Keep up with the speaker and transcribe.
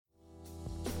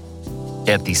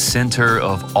At the center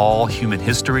of all human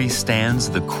history stands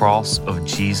the cross of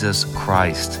Jesus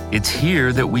Christ. It's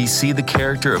here that we see the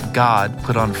character of God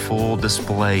put on full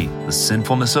display, the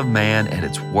sinfulness of man at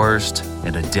its worst,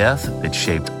 and a death that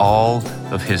shaped all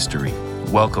of history.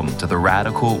 Welcome to the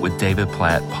Radical with David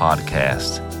Platt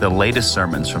podcast, the latest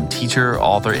sermons from teacher,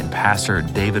 author, and pastor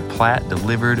David Platt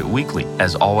delivered weekly.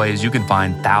 As always, you can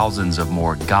find thousands of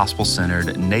more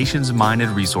gospel-centered, nations-minded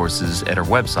resources at our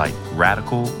website,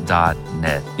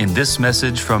 radical.net. In this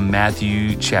message from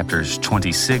Matthew chapters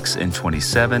 26 and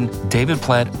 27, David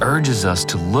Platt urges us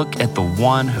to look at the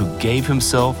one who gave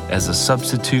himself as a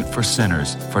substitute for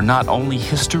sinners. For not only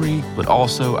history, but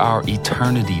also our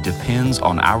eternity depends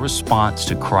on our response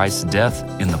to Christ's death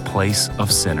in the place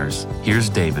of sinners. Here's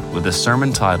David with a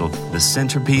sermon titled, The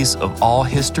Centerpiece of All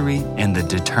History and the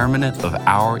Determinant of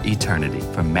Our Eternity,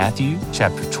 from Matthew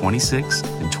chapter 26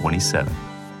 and 27.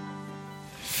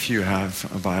 If you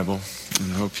have a Bible,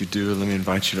 and I hope you do, let me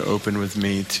invite you to open with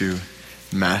me to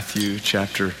Matthew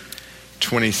chapter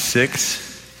 26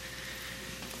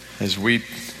 as we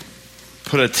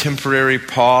put a temporary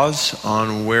pause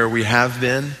on where we have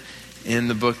been in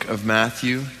the book of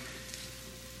Matthew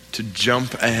to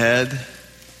jump ahead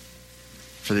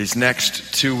for these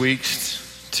next 2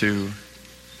 weeks to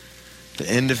the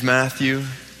end of Matthew,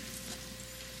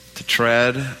 to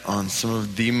tread on some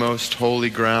of the most holy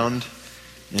ground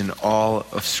in all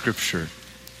of Scripture.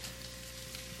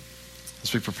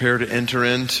 As we prepare to enter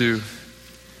into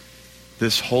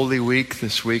this holy week,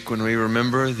 this week when we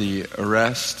remember the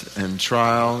arrest and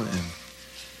trial and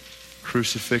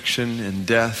crucifixion and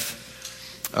death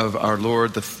of our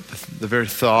Lord, the very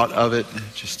thought of it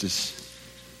just is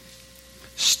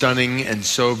stunning and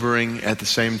sobering at the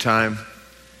same time.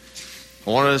 I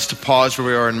wanted us to pause where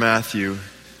we are in Matthew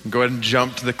and go ahead and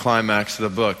jump to the climax of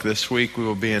the book. This week we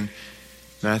will be in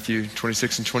Matthew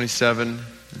 26 and 27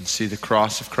 and see the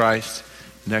cross of Christ.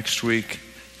 Next week,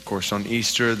 of course, on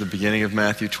Easter, the beginning of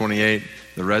Matthew 28,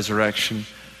 the resurrection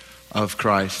of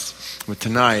Christ. But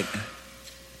tonight,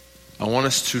 I want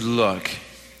us to look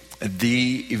at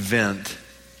the event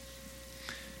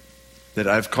that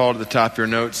I've called at the top of your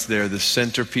notes there, the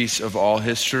centerpiece of all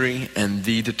history and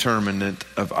the determinant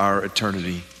of our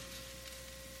eternity.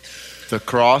 The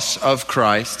cross of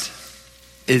Christ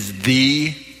is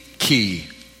the key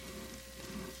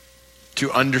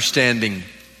to understanding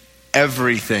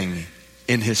everything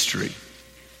in history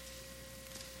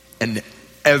and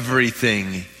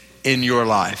everything in your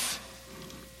life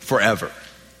forever.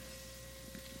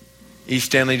 E.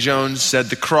 Stanley Jones said,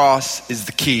 the cross is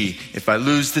the key. If I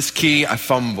lose this key, I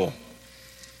fumble.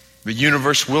 The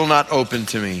universe will not open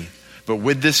to me. But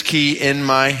with this key in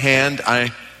my hand,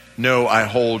 I know I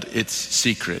hold its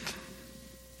secret.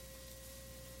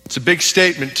 It's a big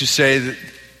statement to say that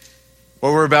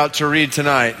what we're about to read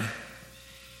tonight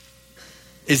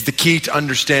is the key to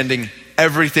understanding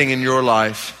everything in your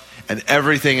life and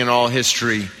everything in all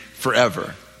history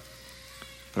forever.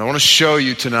 But I want to show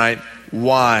you tonight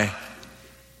why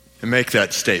and make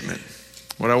that statement.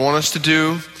 What I want us to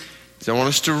do is I want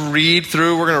us to read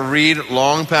through. We're going to read a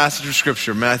long passage of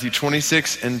Scripture, Matthew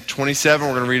 26 and 27.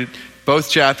 We're going to read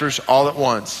both chapters all at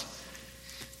once.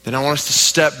 Then I want us to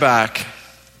step back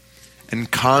and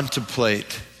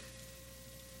contemplate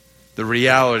the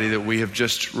reality that we have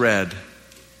just read.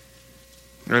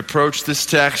 I approach this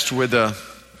text with a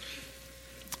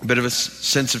bit of a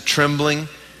sense of trembling.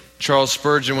 Charles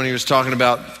Spurgeon, when he was talking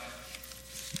about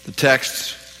the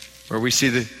text where we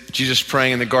see Jesus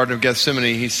praying in the Garden of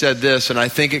Gethsemane, he said this, and I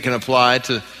think it can apply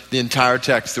to the entire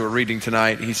text that we're reading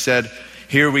tonight. He said,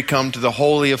 here we come to the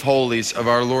Holy of Holies of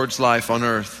our Lord's life on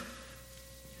earth.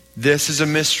 This is a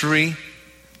mystery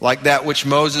like that which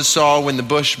Moses saw when the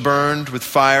bush burned with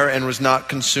fire and was not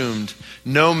consumed.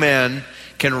 No man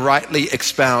can rightly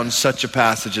expound such a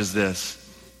passage as this.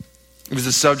 It was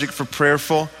a subject for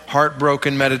prayerful,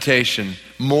 heartbroken meditation,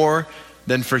 more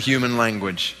than for human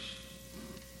language.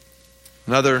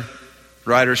 Another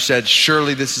writer said,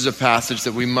 surely this is a passage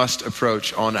that we must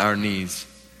approach on our knees.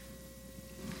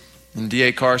 And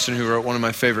D.A. Carson, who wrote one of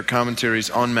my favorite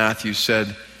commentaries on Matthew,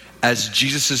 said, as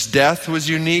Jesus' death was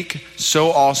unique,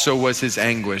 so also was his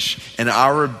anguish. And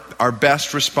our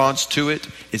best response to it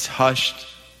is hushed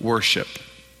worship.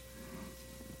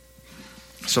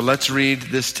 So let's read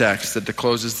this text that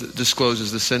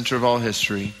discloses the center of all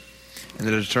history and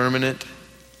the determinant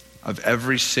of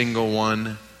every single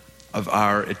one of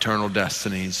our eternal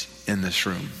destinies in this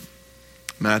room.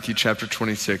 Matthew chapter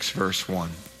 26, verse 1.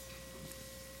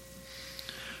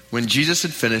 When Jesus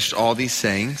had finished all these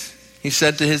sayings, he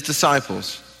said to his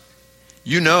disciples,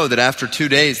 you know that after 2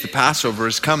 days the Passover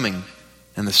is coming,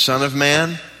 and the Son of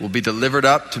Man will be delivered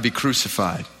up to be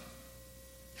crucified."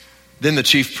 Then the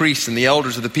chief priests and the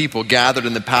elders of the people gathered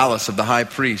in the palace of the high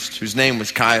priest, whose name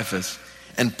was Caiaphas,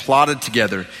 and plotted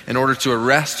together in order to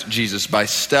arrest Jesus by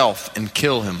stealth and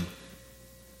kill him.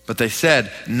 But they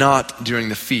said, "Not during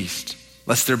the feast,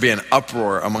 lest there be an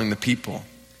uproar among the people."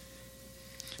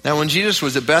 Now when Jesus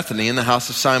was at Bethany in the house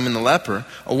of Simon the leper,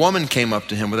 a woman came up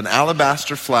to him with an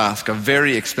alabaster flask of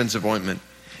very expensive ointment,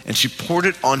 and she poured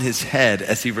it on his head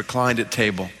as he reclined at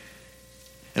table.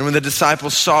 And when the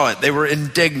disciples saw it, they were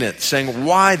indignant, saying,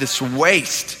 "Why this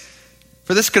waste?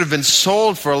 For this could have been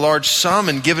sold for a large sum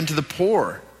and given to the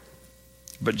poor."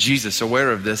 But Jesus,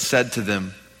 aware of this, said to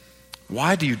them,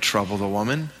 "Why do you trouble the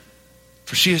woman?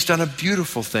 For she has done a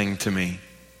beautiful thing to me.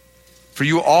 For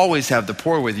you always have the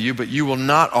poor with you, but you will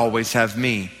not always have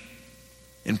me.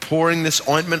 In pouring this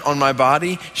ointment on my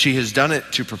body, she has done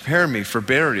it to prepare me for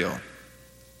burial.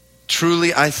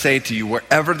 Truly I say to you,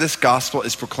 wherever this gospel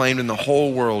is proclaimed in the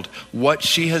whole world, what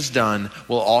she has done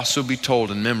will also be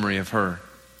told in memory of her."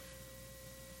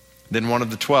 Then one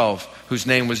of the 12, whose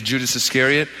name was Judas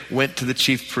Iscariot, went to the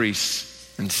chief priests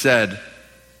and said,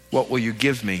 "What will you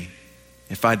give me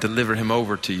if I deliver him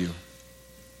over to you?"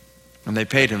 And they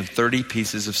paid him 30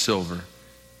 pieces of silver.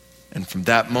 And from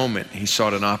that moment he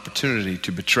sought an opportunity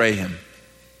to betray him.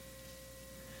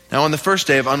 Now on the first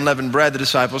day of unleavened bread, the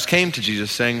disciples came to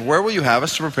Jesus, saying, "Where will you have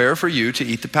us to prepare for you to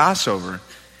eat the Passover?"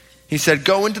 He said,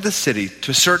 "Go into the city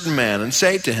to a certain man and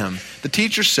say to him, 'The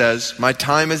teacher says, my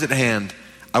time is at hand.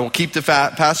 I will keep the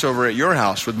Passover at your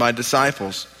house with my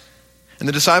disciples.'" And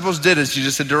the disciples did as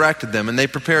Jesus had directed them, and they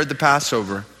prepared the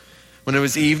Passover. When it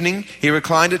was evening, he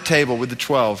reclined at table with the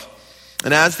 12.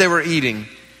 And as they were eating,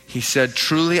 he said,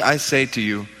 "Truly I say to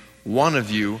you, one of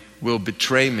you will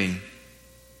betray me."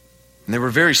 And they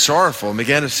were very sorrowful and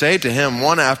began to say to him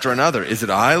one after another, "Is it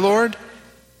I, Lord?"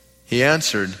 He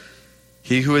answered,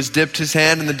 "He who has dipped his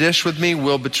hand in the dish with me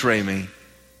will betray me.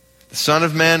 The Son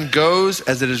of Man goes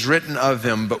as it is written of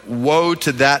him, but woe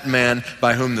to that man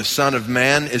by whom the Son of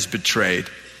Man is betrayed.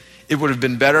 It would have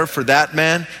been better for that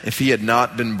man if he had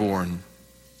not been born."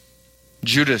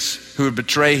 Judas, who would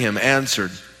betray him,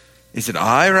 answered, "Is it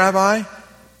I, Rabbi?"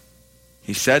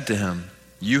 He said to him,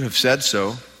 "You have said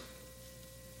so."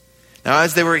 Now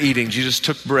as they were eating, Jesus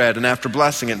took bread, and after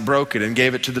blessing it, broke it and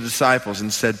gave it to the disciples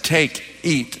and said, "Take,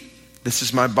 eat, this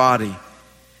is my body." And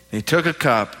he took a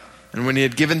cup, and when he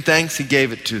had given thanks, he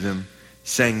gave it to them,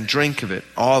 saying, "Drink of it,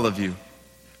 all of you,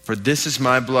 for this is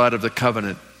my blood of the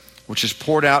covenant, which is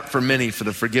poured out for many for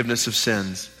the forgiveness of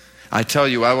sins. I tell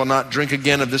you, I will not drink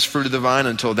again of this fruit of the vine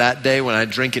until that day when I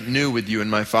drink it new with you in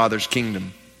my Father's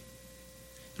kingdom."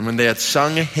 And when they had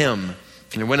sung a hymn,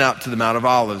 they went out to the Mount of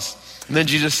Olives. And then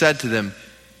Jesus said to them,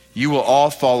 "You will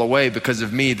all fall away because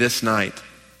of me this night.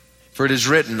 For it is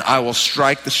written, I will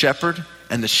strike the shepherd,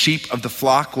 and the sheep of the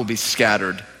flock will be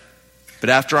scattered. But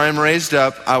after I am raised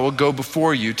up, I will go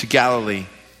before you to Galilee."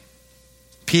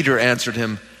 Peter answered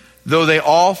him, "Though they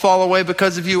all fall away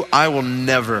because of you, I will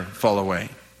never fall away."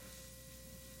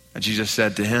 And Jesus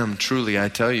said to him, "Truly I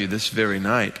tell you, this very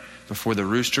night, before the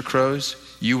rooster crows,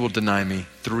 you will deny me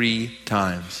 3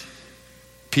 times.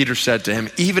 Peter said to him,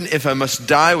 "Even if I must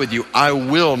die with you, I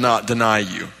will not deny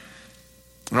you."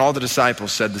 And all the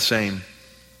disciples said the same.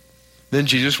 Then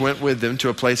Jesus went with them to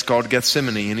a place called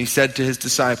Gethsemane, and he said to his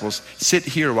disciples, "Sit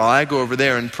here while I go over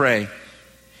there and pray."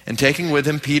 And taking with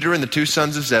him Peter and the 2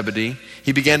 sons of Zebedee,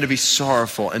 he began to be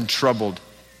sorrowful and troubled.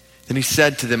 Then he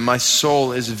said to them, "My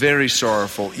soul is very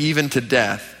sorrowful, even to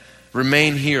death.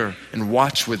 Remain here and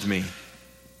watch with me."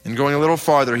 And going a little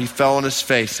farther, he fell on his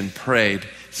face and prayed,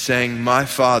 saying, "My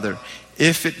Father,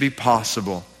 if it be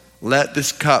possible, let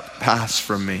this cup pass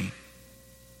from me.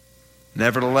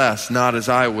 Nevertheless, not as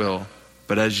I will,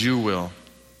 but as you will."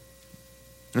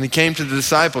 And he came to the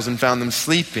disciples and found them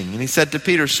sleeping. And he said to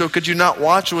Peter, "So could you not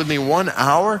watch with me 1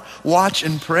 hour? Watch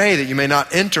and pray that you may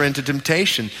not enter into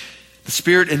temptation. The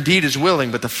spirit indeed is willing,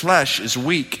 but the flesh is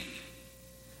weak."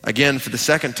 Again, for the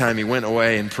second time, he went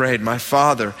away and prayed, "My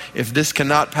Father, if this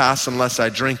cannot pass unless I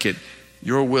drink it,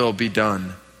 your will be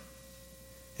done."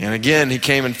 And again he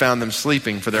came and found them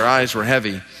sleeping, for their eyes were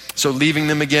heavy. So leaving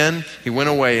them again, he went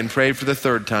away and prayed for the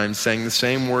 3rd time, saying the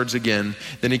same words again.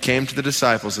 Then he came to the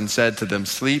disciples and said to them,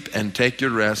 "Sleep and take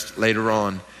your rest later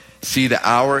on. See, the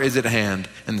hour is at hand,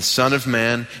 and the Son of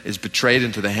Man is betrayed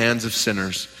into the hands of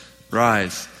sinners.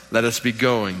 Rise, let us be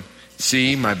going.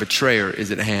 See, my betrayer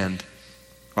is at hand."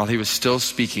 While he was still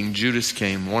speaking, Judas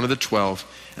came, one of the 12,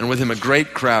 and with him a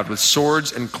great crowd with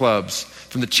swords and clubs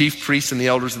from the chief priests and the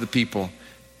elders of the people.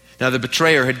 Now the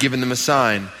betrayer had given them a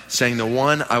sign, saying, "The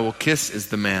one I will kiss is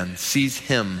the man. Seize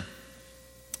him."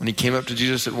 And he came up to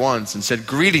Jesus at once and said,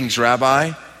 "Greetings,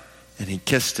 Rabbi." And he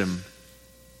kissed him.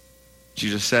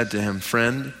 Jesus said to him,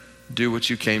 "Friend, do what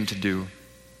you came to do."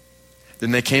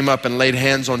 Then they came up and laid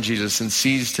hands on Jesus and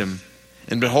seized him.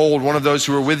 And behold, one of those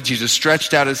who were with Jesus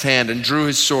stretched out his hand and drew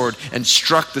his sword and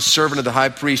struck the servant of the high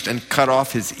priest and cut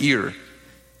off his ear.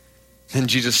 Then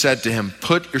Jesus said to him,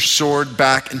 "Put your sword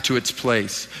back into its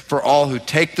place, for all who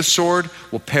take the sword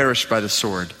will perish by the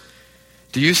sword.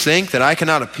 Do you think that I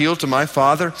cannot appeal to my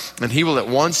Father, and he will at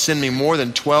once send me more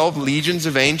than 12 legions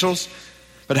of angels?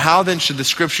 But how then should the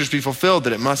scriptures be fulfilled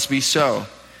that it must be so?"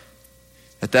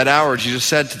 At that hour Jesus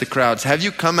said to the crowds, "Have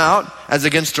you come out as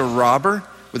against a robber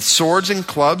with swords and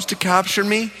clubs to capture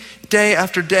me? Day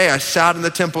after day I sat in the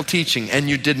temple teaching, and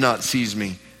you did not seize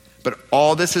me. But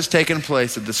all this has taken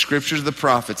place that the scriptures of the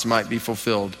prophets might be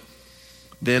fulfilled."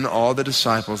 Then all the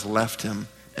disciples left him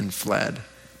and fled.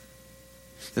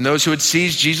 And those who had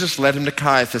seized Jesus led him to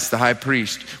Caiaphas the high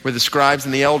priest, where the scribes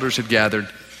and the elders had gathered.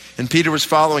 And Peter was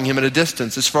following him at a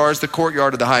distance as far as the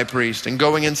courtyard of the high priest. And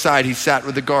going inside, he sat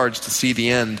with the guards to see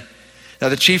the end. Now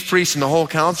the chief priests and the whole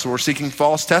council were seeking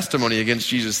false testimony against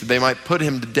Jesus, that they might put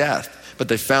him to death. But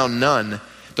they found none,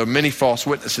 though many false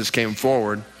witnesses came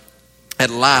forward. At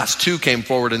last, 2 came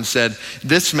forward and said,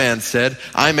 "This man said,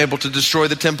 I am able to destroy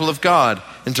the temple of God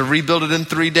and to rebuild it in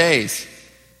 3 days."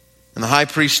 And the high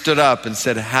priest stood up and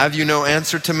said, "Have you no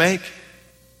answer to make?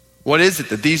 What is it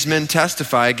that these men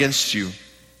testify against you?"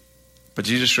 But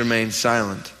Jesus remained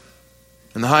silent.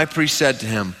 And the high priest said to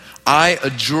him, "I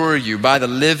adjure you by the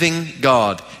living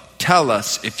God, tell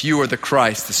us if you are the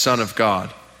Christ, the Son of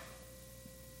God."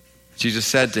 Jesus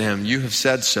said to him, "You have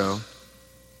said so.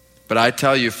 But I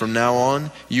tell you, from now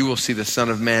on, you will see the Son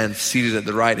of Man seated at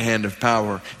the right hand of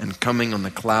power and coming on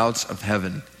the clouds of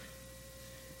heaven."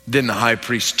 Then the high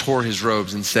priest tore his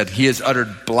robes and said, "He has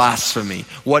uttered blasphemy.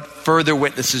 What further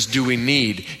witnesses do we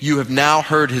need? You have now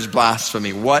heard his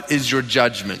blasphemy. What is your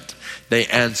judgment?" They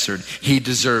answered, "He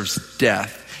deserves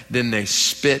death." Then they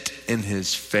spit in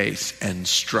his face and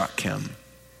struck him.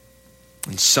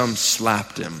 And some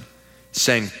slapped him,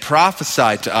 saying,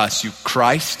 "Prophesy to us, you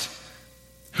Christ.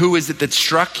 Who is it that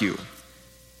struck you?"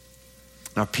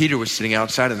 Now Peter was sitting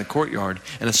outside in the courtyard,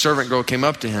 and a servant girl came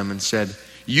up to him and said,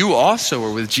 "You also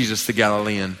were with Jesus the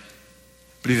Galilean."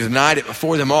 But he denied it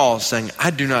before them all, saying, "I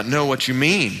do not know what you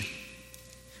mean."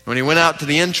 When he went out to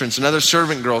the entrance, another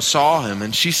servant girl saw him,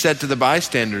 and she said to the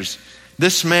bystanders,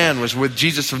 "This man was with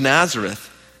Jesus of Nazareth."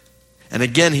 And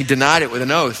again he denied it with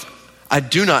an oath, "I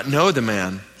do not know the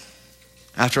man."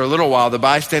 After a little while, the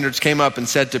bystanders came up and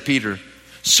said to Peter,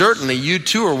 "Certainly you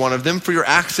too are one of them, for your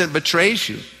accent betrays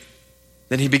you."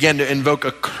 Then he began to invoke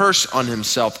a curse on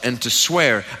himself and to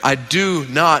swear, "I do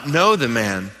not know the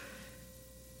man."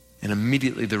 And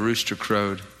immediately the rooster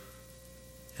crowed.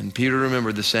 And Peter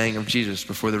remembered the saying of Jesus,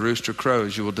 "Before the rooster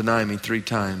crows, you will deny me 3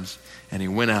 times." And he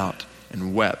went out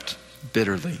and wept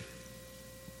bitterly.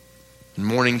 When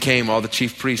morning came, all the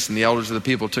chief priests and the elders of the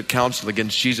people took counsel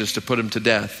against Jesus to put him to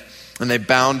death. And they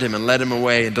bound him and led him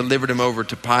away and delivered him over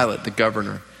to Pilate the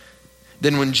governor.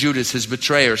 Then when Judas, his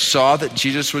betrayer, saw that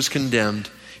Jesus was condemned,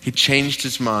 he changed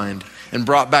his mind and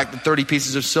brought back the 30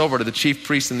 pieces of silver to the chief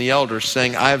priests and the elders,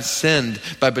 saying, "I have sinned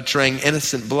by betraying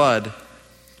innocent blood."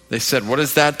 They said, "What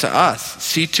is that to us?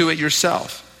 See to it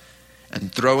yourself."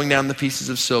 And throwing down the pieces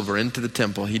of silver into the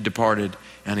temple, he departed,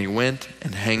 and he went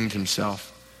and hanged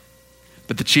himself.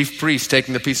 But the chief priests,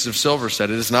 taking the pieces of silver,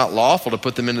 said, "It is not lawful to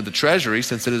put them into the treasury,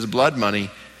 since it is blood money."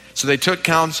 So they took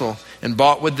counsel and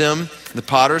bought with them the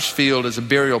potter's field as a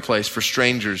burial place for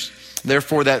strangers.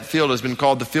 Therefore that field has been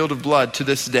called the field of blood to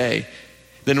this day.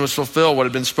 Then was fulfilled what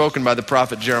had been spoken by the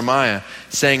prophet Jeremiah,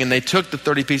 saying, "And they took the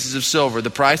 30 pieces of silver, the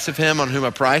price of him on whom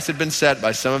a price had been set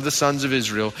by some of the sons of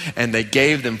Israel, and they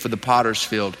gave them for the potter's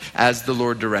field, as the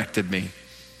Lord directed me."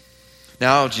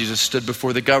 Now Jesus stood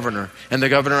before the governor, and the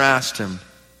governor asked him,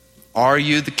 "Are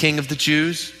you the king of the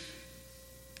Jews?"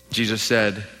 Jesus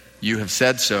said, "You have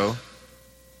said so."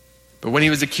 But when he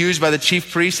was accused by the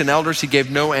chief priests and elders, he gave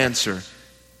no answer.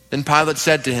 Then Pilate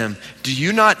said to him, "Do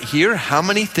you not hear how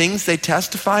many things they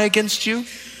testify against you?"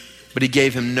 But he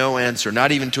gave him no answer,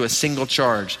 not even to a single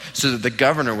charge, so that the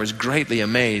governor was greatly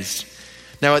amazed.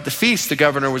 Now at the feast, the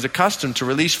governor was accustomed to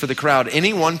release for the crowd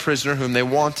any one prisoner whom they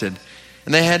wanted.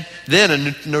 And they had then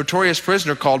a notorious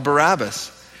prisoner called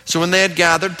Barabbas. So when they had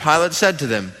gathered, Pilate said to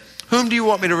them, "Whom do you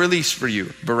want me to release for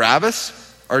you, Barabbas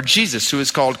or Jesus, who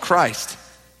is called Christ?"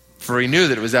 For he knew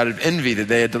that it was out of envy that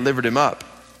they had delivered him up.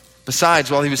 Besides,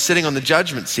 while he was sitting on the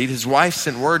judgment seat, his wife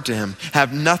sent word to him,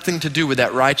 "Have nothing to do with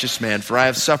that righteous man, for I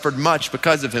have suffered much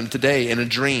because of him today in a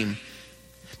dream."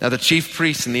 Now the chief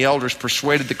priests and the elders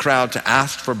persuaded the crowd to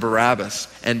ask for Barabbas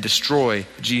and destroy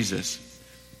Jesus.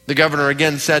 The governor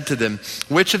again said to them,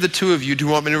 "Which of the two of you do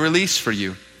you want me to release for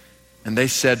you?" And they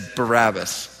said,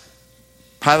 "Barabbas."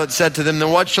 Pilate said to them, "Then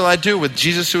what shall I do with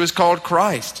Jesus who is called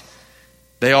Christ?"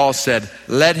 They all said,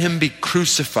 "Let him be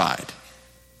crucified."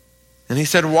 And he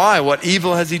said, "Why? What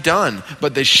evil has he done?"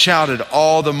 But they shouted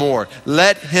all the more,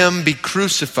 "Let him be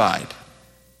crucified."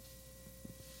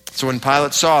 So when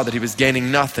Pilate saw that he was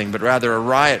gaining nothing, but rather a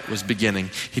riot was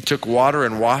beginning, he took water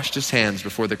and washed his hands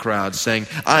before the crowd, saying,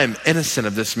 "I am innocent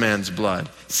of this man's blood.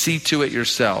 See to it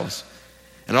yourselves."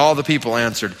 And all the people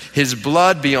answered, "His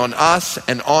blood be on us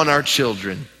and on our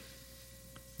children."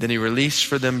 Then he released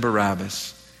for them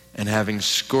Barabbas, and having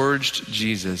scourged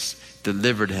Jesus,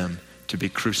 delivered him to be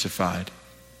crucified.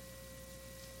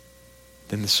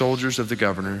 Then the soldiers of the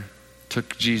governor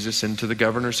took Jesus into the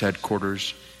governor's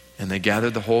headquarters, and they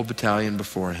gathered the whole battalion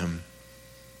before him.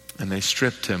 And they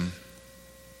stripped him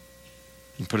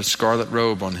and put a scarlet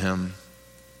robe on him.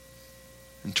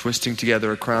 And twisting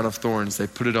together a crown of thorns, they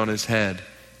put it on his head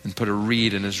and put a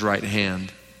reed in his right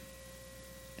hand.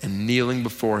 And kneeling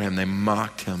before him, they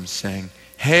mocked him, saying,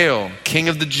 "Hail, King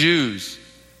of the Jews!"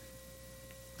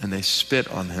 And they spit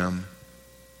on him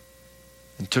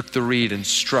and took the reed and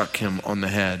struck him on the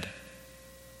head.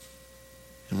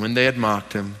 And when they had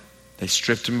mocked him, they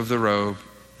stripped him of the robe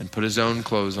and put his own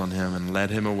clothes on him and led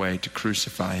him away to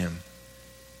crucify him.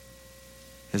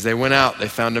 As they went out, they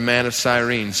found a man of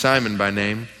Cyrene, Simon by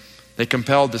name. They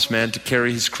compelled this man to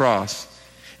carry his cross.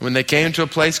 And when they came to a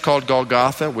place called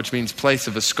Golgotha, which means place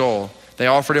of a skull, they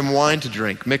offered him wine to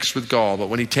drink mixed with gall. But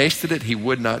when he tasted it, he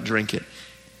would not drink it.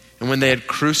 And when they had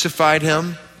crucified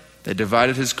him, they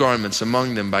divided his garments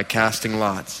among them by casting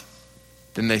lots.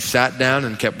 Then they sat down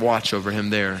and kept watch over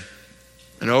him there.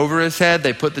 And over his head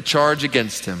they put the charge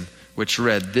against him, which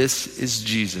read, "This is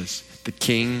Jesus, the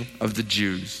King of the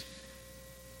Jews."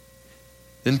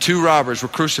 Then 2 robbers were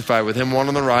crucified with him, one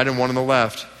on the right and one on the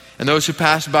left. And those who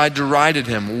passed by derided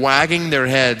him, wagging their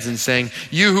heads and saying,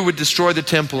 "You who would destroy the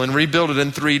temple and rebuild it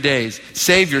in 3 days,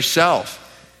 save yourself.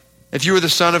 If you are the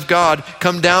Son of God,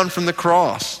 come down from the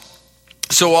cross."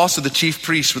 So also the chief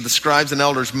priests with the scribes and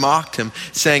elders mocked him,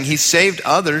 saying, "He saved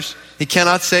others, he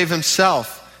cannot save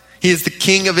himself. He is the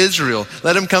King of Israel.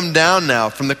 Let him come down now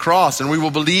from the cross, and we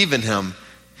will believe in him.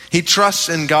 He trusts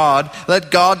in God. Let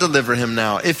God deliver him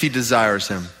now, if he desires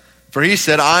him. For he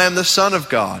said, 'I am the Son of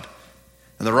God.'"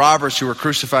 And the robbers who were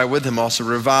crucified with him also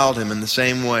reviled him in the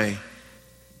same way.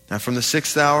 Now from the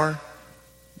 6th hour,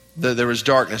 there was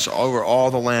darkness over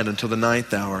all the land until the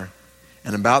 9th hour.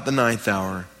 And about the 9th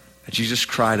hour, Jesus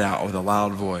cried out with a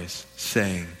loud voice,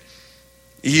 saying,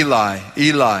 "Eli,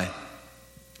 Eli,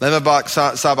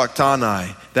 lema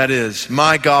sabachthani," that is,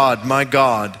 my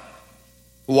God,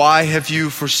 why have you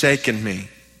forsaken me?"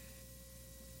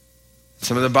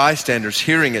 Some of the bystanders,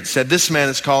 hearing it, said, "This man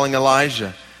is calling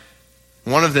Elijah."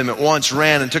 One of them at once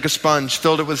ran and took a sponge,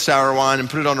 filled it with sour wine, and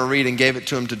put it on a reed and gave it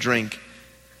to him to drink.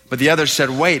 But the others said,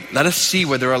 "Wait, let us see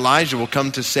whether Elijah will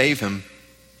come to save him."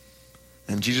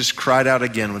 And Jesus cried out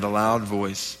again with a loud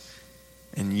voice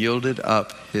and yielded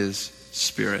up his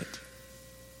spirit.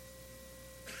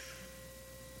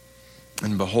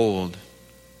 And behold,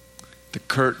 the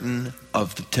curtain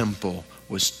of the temple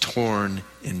was torn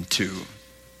in two,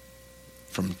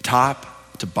 from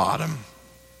top to bottom.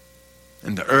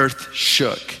 And the earth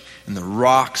shook, and the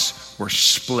rocks were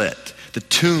split. The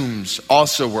tombs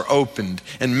also were opened,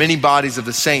 and many bodies of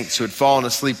the saints who had fallen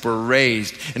asleep were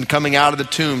raised. And coming out of the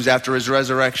tombs after his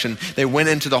resurrection, they went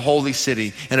into the holy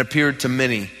city and appeared to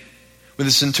many. When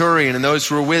the centurion and those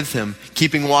who were with him,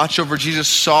 keeping watch over Jesus,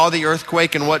 saw the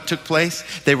earthquake and what took place,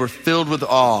 they were filled with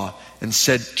awe and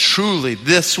said, "Truly,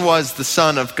 this was the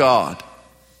Son of God."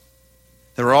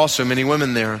 There were also many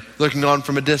women there, looking on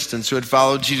from a distance, who had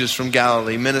followed Jesus from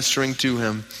Galilee, ministering to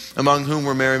him, among whom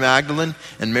were Mary Magdalene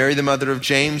and Mary the mother of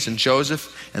James and Joseph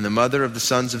and the mother of the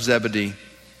sons of Zebedee.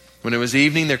 When it was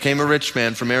evening, there came a rich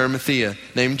man from Arimathea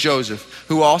named Joseph,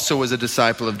 who also was a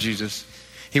disciple of Jesus.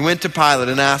 He went to Pilate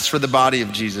and asked for the body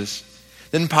of Jesus.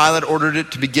 Then Pilate ordered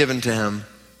it to be given to him.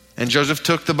 And Joseph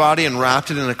took the body and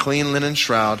wrapped it in a clean linen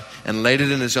shroud and laid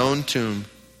it in his own tomb,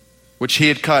 which he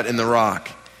had cut in the rock.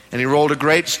 And he rolled a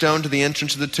great stone to the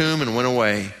entrance of the tomb and went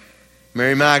away.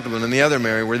 Mary Magdalene and the other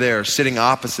Mary were there, sitting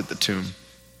opposite the tomb.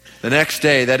 The next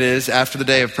day, that is, after the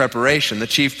day of preparation, the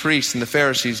chief priests and the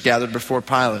Pharisees gathered before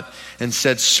Pilate and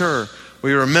said, "Sir,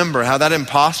 we remember how that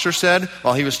impostor said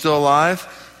while he was still alive,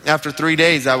 'After 3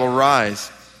 days I will rise.'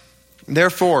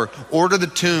 Therefore, order the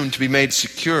tomb to be made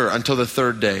secure until the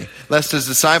third day, lest his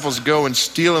disciples go and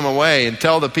steal him away and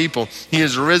tell the people he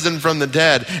is risen from the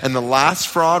dead, and the last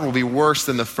fraud will be worse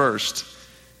than the first."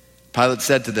 Pilate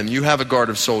said to them, "You have a guard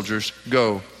of soldiers.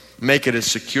 Go, make it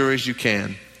as secure as you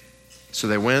can." So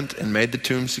they went and made the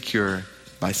tomb secure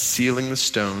by sealing the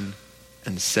stone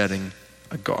and setting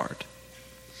a guard.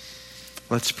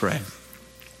 Let's pray.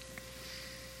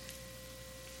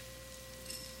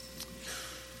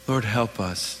 Lord, help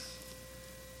us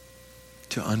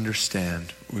to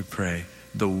understand, we pray,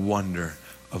 the wonder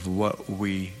of what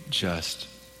we just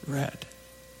read.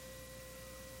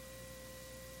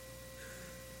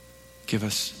 Give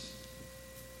us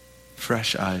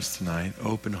fresh eyes tonight,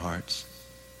 open hearts.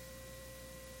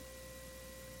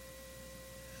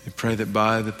 I pray that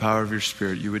by the power of your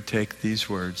Spirit, you would take these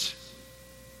words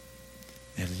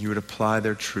and you would apply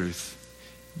their truth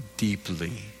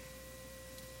deeply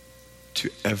to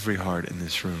every heart in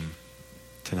this room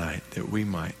tonight, that we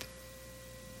might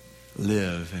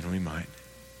live and we might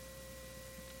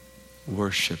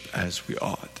worship as we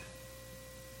ought.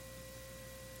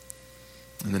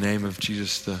 In the name of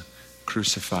Jesus the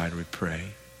crucified, we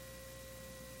pray.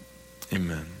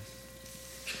 Amen.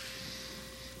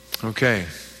 Okay,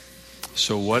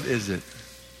 so what is it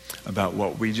about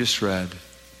what we just read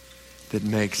that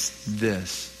makes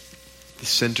this the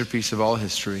centerpiece of all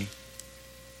history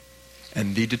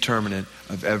and the determinant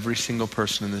of every single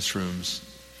person in this room's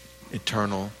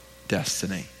eternal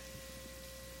destiny?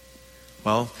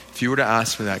 Well, if you were to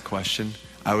ask me that question,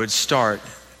 I would start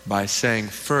by saying,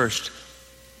 first,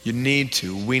 we need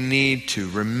to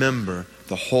remember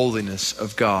the holiness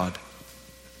of God.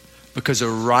 Because a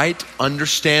right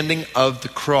understanding of the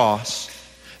cross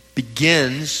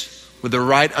begins with a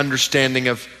right understanding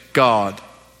of God.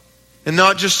 And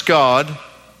not just God,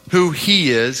 who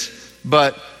he is,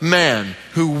 but man,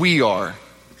 who we are.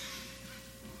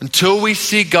 Until we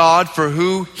see God for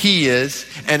who he is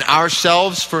and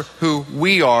ourselves for who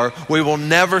we are, we will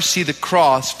never see the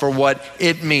cross for what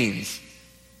it means.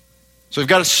 So we've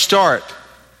got to start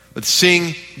with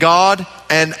seeing God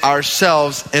and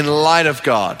ourselves in light of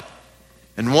God.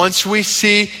 And once we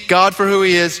see God for who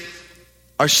he is,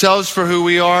 ourselves for who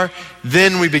we are,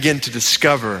 then we begin to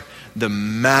discover the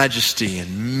majesty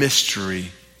and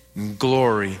mystery and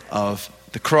glory of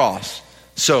the cross.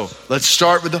 So let's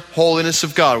start with the holiness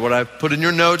of God. What I've put in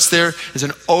your notes there is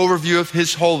an overview of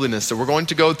his holiness that we're going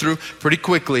to go through pretty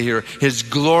quickly here. His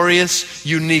glorious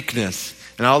uniqueness.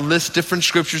 And I'll list different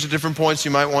scriptures at different points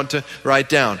you might want to write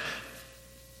down.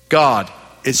 God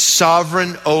is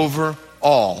sovereign over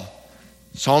all.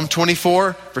 Psalm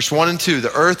 24, verse 1 and 2.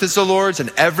 The earth is the Lord's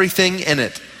and everything in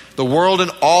it, the world and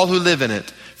all who live in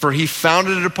it. For he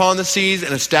founded it upon the seas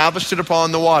and established it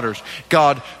upon the waters.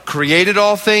 God created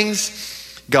all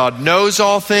things. God knows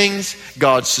all things.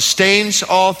 God sustains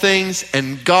all things.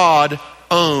 And God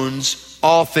owns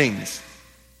all things.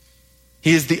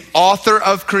 He is the author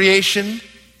of creation,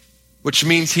 which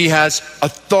means he has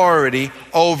authority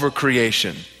over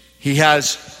creation. He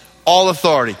has all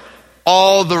authority.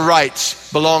 All the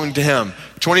rights belong to him.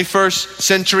 21st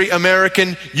century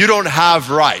American, you don't have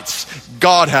rights.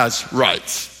 God has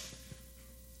rights.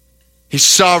 He's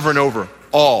sovereign over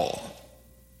all.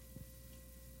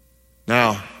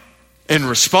 Now, in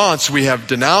response, we have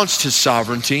denounced his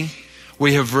sovereignty.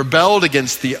 We have rebelled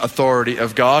against the authority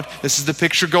of God. This is the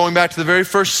picture going back to the very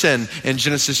first sin in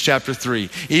Genesis chapter 3.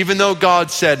 Even though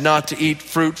God said not to eat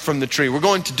fruit from the tree, we're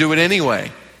going to do it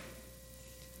anyway.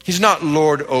 He's not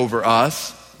Lord over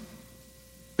us.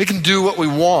 We can do what we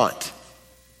want.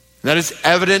 And that is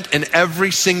evident in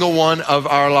every single one of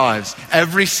our lives.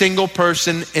 Every single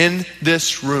person in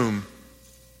this room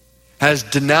has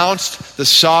denounced the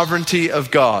sovereignty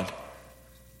of God,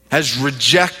 has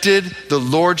rejected the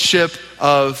lordship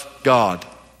of God.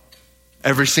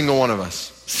 Every single one of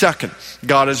us. Second,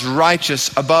 God is righteous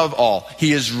above all.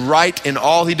 He is right in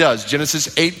all he does. Genesis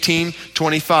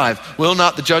 18:25. Will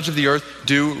not the judge of the earth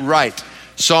do right?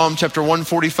 Psalm chapter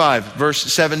 145, verse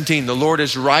 17. The Lord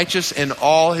is righteous in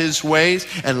all his ways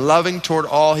and loving toward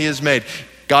all he has made.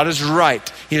 God is right.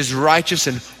 He is righteous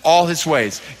in all his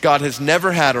ways. God has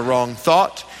never had a wrong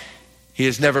thought. He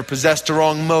has never possessed a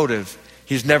wrong motive.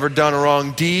 He's never done a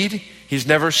wrong deed. He's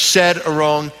never said a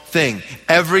wrong thing.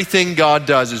 Everything God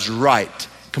does is right.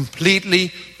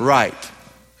 Completely right.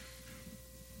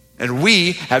 And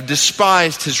we have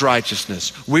despised his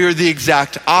righteousness. We are the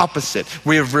exact opposite.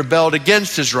 We have rebelled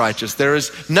against his righteousness. There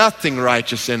is nothing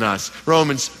righteous in us.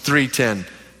 Romans 3:10.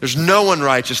 There's no one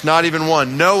righteous, not even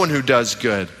one. No one who does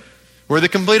good. We're the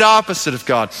complete opposite of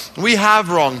God. We have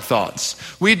wrong thoughts.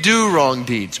 We do wrong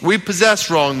deeds. We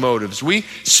possess wrong motives. We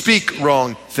speak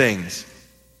wrong things.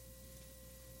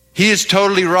 He is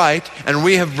totally right, and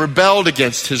we have rebelled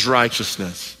against his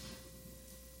righteousness.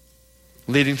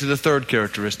 Leading to the third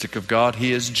characteristic of God,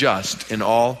 he is just in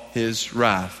all his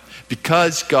wrath.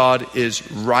 Because God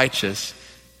is righteous,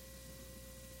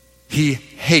 he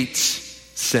hates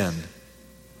sin.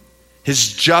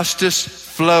 His justice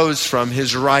flows from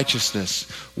his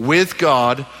righteousness. With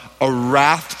God, a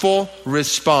wrathful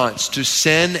response to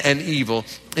sin and evil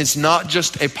is not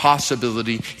just a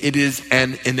possibility, it is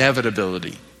an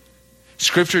inevitability.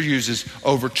 Scripture uses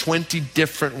over 20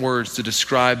 different words to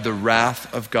describe the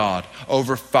wrath of God.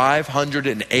 Over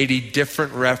 580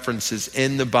 different references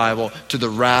in the Bible to the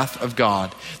wrath of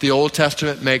God. The Old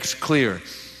Testament makes clear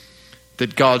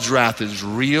that God's wrath is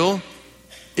real,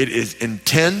 it is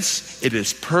intense, it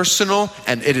is personal,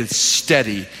 and it is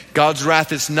steady. God's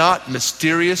wrath is not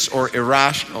mysterious or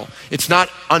irrational. It's not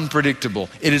unpredictable.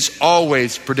 It is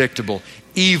always predictable.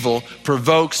 Evil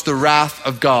provokes the wrath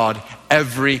of God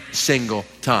every single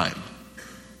time.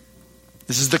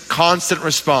 This is the constant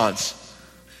response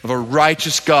of a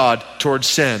righteous God towards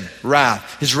sin,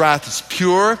 wrath. His wrath is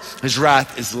pure. His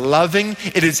wrath is loving.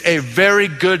 It is a very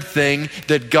good thing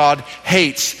that God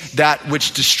hates that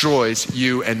which destroys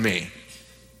you and me.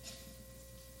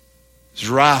 His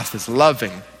wrath is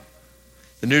loving.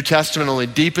 The New Testament only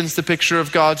deepens the picture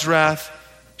of God's wrath,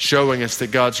 showing us that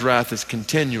God's wrath is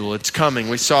continual. It's coming.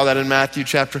 We saw that in Matthew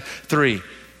chapter 3.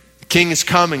 The king is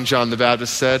coming, John the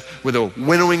Baptist said, with a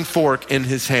winnowing fork in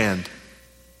his hand.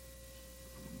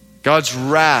 God's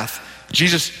wrath.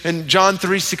 Jesus, in John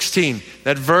 3:16,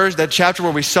 that verse, that chapter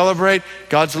where we celebrate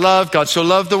God's love, God so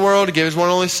loved the world, he gave his one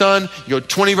and only son. You go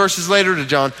 20 verses later to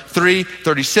John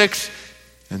 3:36,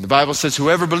 and the Bible says,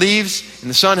 whoever believes in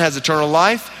the Son has eternal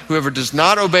life. Whoever does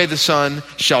not obey the Son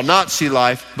shall not see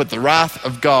life, but the wrath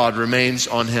of God remains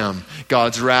on him.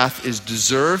 God's wrath is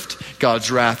deserved. God's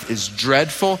wrath is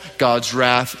dreadful. God's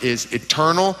wrath is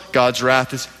eternal. God's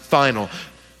wrath is final.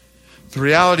 The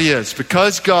reality is,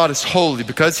 because God is holy,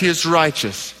 because he is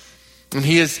righteous, and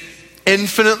he is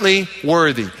infinitely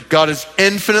worthy, God is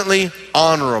infinitely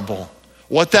honorable.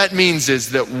 What that means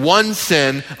is that one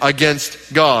sin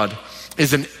against God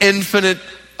is an infinite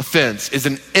offense, is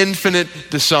an infinite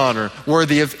dishonor,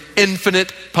 worthy of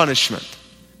infinite punishment.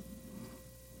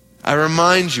 I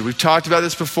remind you, we've talked about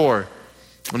this before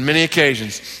on many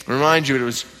occasions. I remind you, it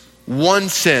was one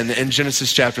sin in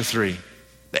Genesis chapter 3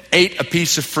 that ate a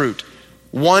piece of fruit.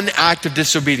 One act of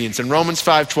disobedience. And Romans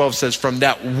 5:12 says, from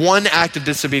that one act of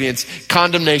disobedience,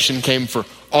 condemnation came for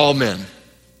all men.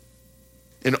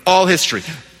 In all history,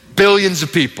 billions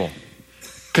of people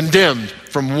condemned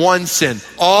from one sin.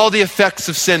 All the effects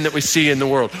of sin that we see in the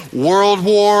world. World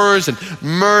wars and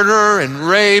murder and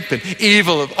rape and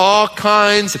evil of all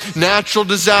kinds, natural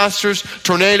disasters,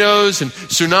 tornadoes and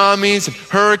tsunamis and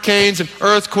hurricanes and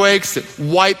earthquakes that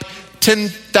wipe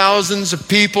 10,000s of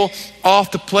people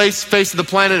off the face of the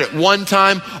planet at one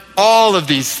time. All of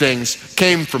these things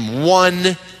came from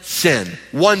one sin.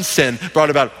 One sin brought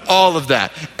about all of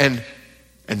that. And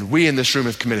we in this room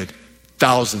have committed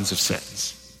thousands of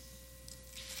sins.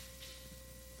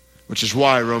 Which is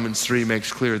why Romans 3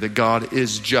 makes clear that God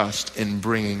is just in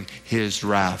bringing his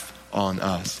wrath on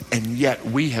us. And yet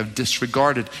we have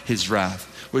disregarded his wrath.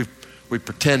 We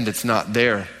pretend it's not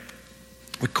there.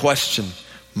 We question,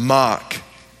 mock.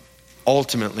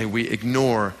 Ultimately, we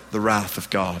ignore the wrath of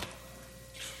God.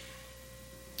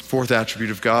 Fourth attribute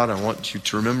of God I want you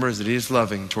to remember is that he is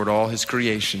loving toward all his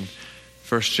creation.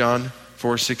 1 John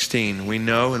 4:16, we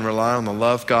know and rely on the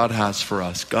love God has for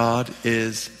us. God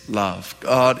is love.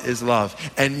 God is love.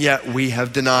 And yet we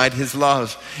have denied his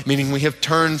love, meaning we have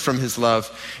turned from his love.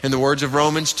 In the words of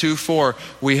Romans 2:4,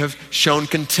 we have shown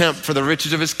contempt for the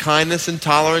riches of his kindness and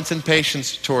tolerance and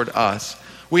patience toward us.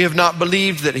 We have not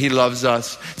believed that he loves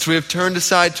us, so we have turned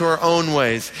aside to our own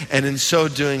ways, and in so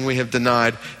doing we have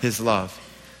denied his love.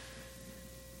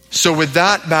 So with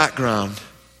that background,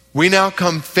 we now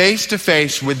come face to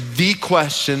face with the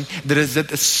question that is at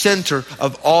the center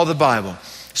of all the Bible.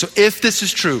 So if this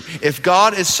is true, if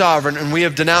God is sovereign and we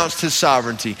have denounced his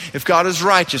sovereignty, if God is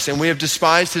righteous and we have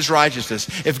despised his righteousness,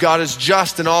 if God is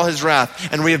just in all his wrath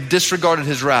and we have disregarded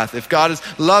his wrath, if God is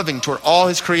loving toward all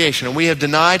his creation and we have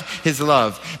denied his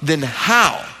love, then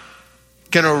how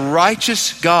can a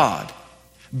righteous God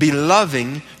be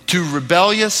loving to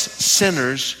rebellious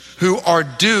sinners who are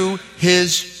due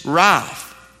his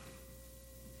wrath?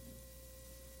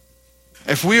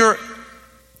 If we are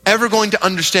ever going to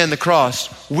understand the cross,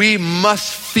 we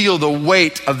must feel the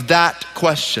weight of that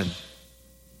question.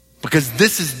 Because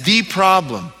this is the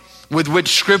problem with which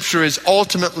Scripture is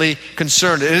ultimately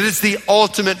concerned. And it is the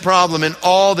ultimate problem in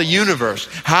all the universe.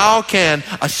 How can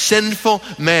a sinful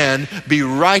man be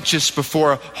righteous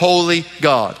before a holy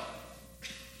God?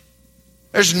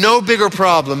 There's no bigger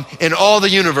problem in all the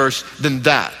universe than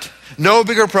that. No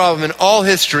bigger problem in all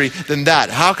history than that.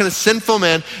 How can a sinful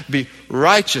man be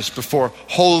righteous before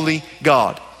holy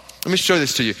God? Let me show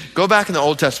this to you. Go back in the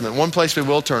Old Testament. One place we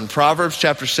will turn. Proverbs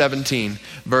chapter 17,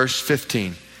 verse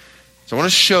 15. So I want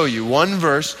to show you one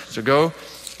verse. So go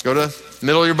to the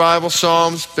middle of your Bible,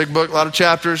 Psalms, big book, a lot of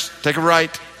chapters. Take a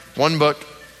right, one book.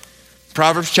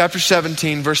 Proverbs chapter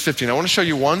 17, verse 15. I want to show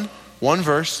you one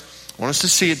verse. I want us to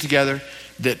see it together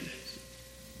that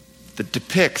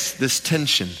depicts this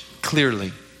tension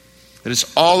clearly. That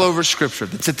is all over Scripture.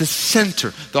 That's at the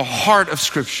center, the heart of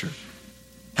Scripture.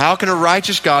 How can a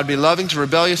righteous God be loving to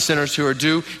rebellious sinners who are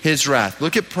due his wrath?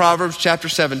 Look at Proverbs chapter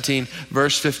 17,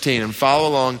 verse 15, and follow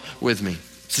along with me.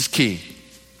 This is key.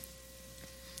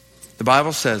 The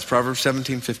Bible says, Proverbs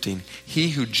 17, 15, he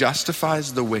who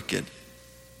justifies the wicked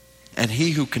and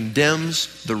he who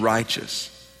condemns the righteous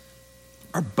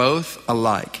are both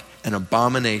alike an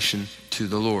abomination to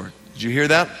the Lord. Did you hear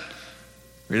that?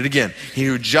 Read it again. He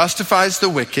who justifies the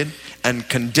wicked and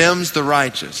condemns the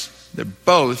righteous, they're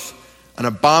both an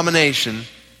abomination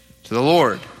to the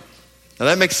Lord. Now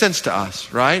that makes sense to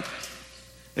us, right?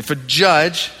 If a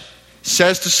judge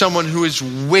says to someone who is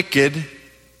wicked,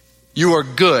 you are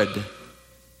good.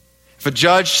 If a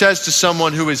judge says to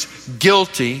someone who is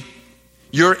guilty,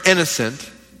 you're innocent,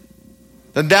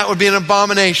 then that would be an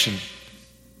abomination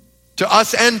to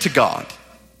us and to God.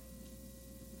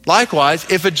 Likewise,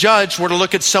 if a judge were to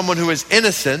look at someone who is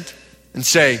innocent and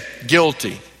say,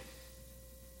 guilty.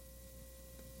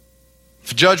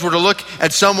 If a judge were to look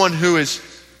at someone who is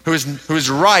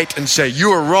right and say, you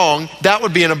are wrong, that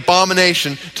would be an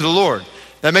abomination to the Lord.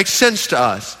 That makes sense to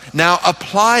us. Now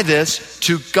apply this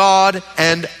to God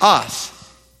and us.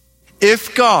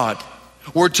 If God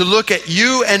were to look at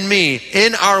you and me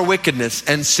in our wickedness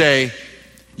and say,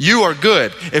 you are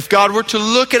good. If God were to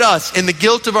look at us in the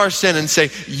guilt of our sin and say,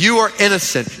 you are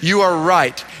innocent, you are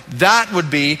right, that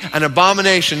would be an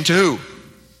abomination to who?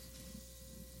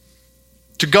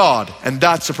 To God, and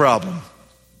that's a problem.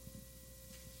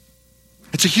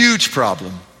 It's a huge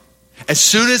problem. As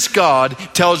soon as God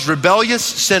tells rebellious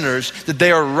sinners that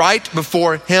they are right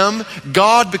before him,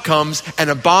 God becomes an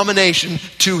abomination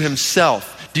to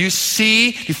himself. Do you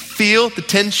see, do you feel the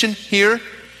tension here?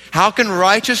 How can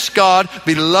righteous God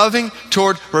be loving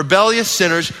toward rebellious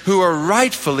sinners who are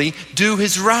rightfully due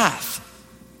his wrath?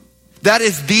 That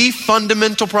is the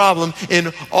fundamental problem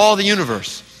in all the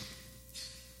universe.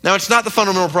 Now, it's not the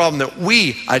fundamental problem that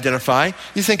we identify.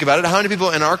 You think about it, how many people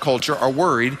in our culture are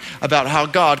worried about how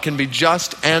God can be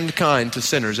just and kind to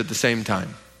sinners at the same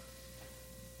time?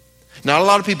 Not a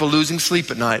lot of people losing sleep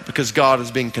at night because God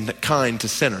is being kind to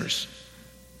sinners.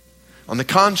 On the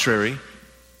contrary,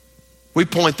 we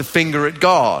point the finger at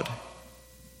God.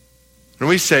 And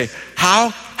we say,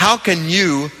 how can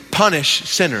you punish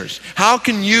sinners? How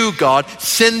can you, God,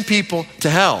 send people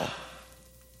to hell?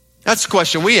 That's the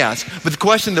question we ask. But the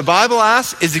question the Bible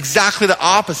asks is exactly the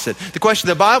opposite. The question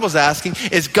the Bible's asking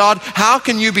is, God, how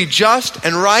can you be just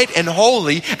and right and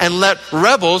holy and let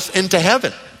rebels into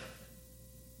heaven?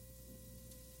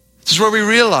 This is where we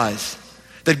realize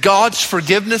that God's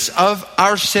forgiveness of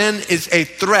our sin is a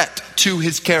threat to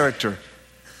his character.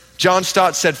 John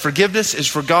Stott said, forgiveness is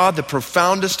for God the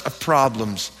profoundest of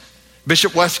problems.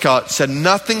 Bishop Westcott said,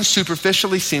 nothing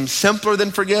superficially seems simpler than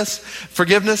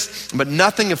forgiveness, but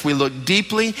nothing, if we look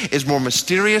deeply, is more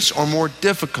mysterious or more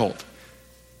difficult.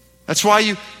 That's what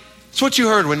you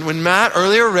heard when Matt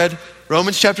earlier read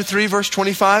Romans chapter 3, verse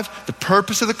 25. The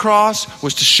purpose of the cross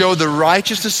was to show the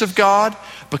righteousness of God,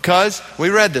 because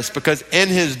in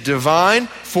his divine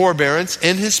forbearance,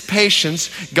 in his patience,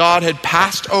 God had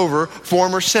passed over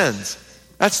former sins.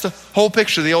 That's the whole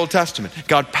picture of the Old Testament.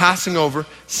 God passing over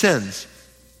sins.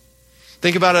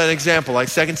 Think about an example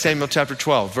like 2 Samuel chapter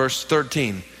 12, verse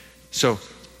 13. So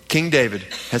King David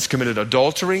has committed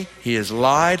adultery, he has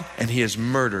lied, and he has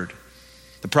murdered.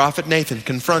 The prophet Nathan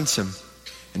confronts him,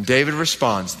 and David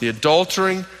responds. The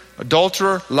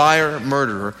adulterer, liar,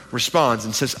 murderer responds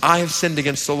and says, I have sinned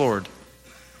against the Lord.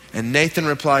 And Nathan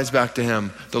replies back to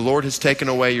him, the Lord has taken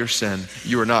away your sin.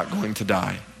 You are not going to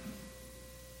die.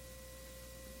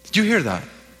 Did you hear that?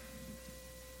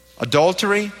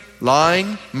 Adultery,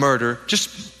 lying, murder,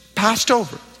 just passed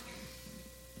over.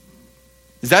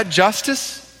 Is that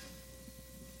justice?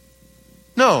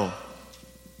 No.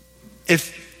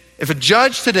 If a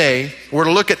judge today were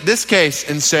to look at this case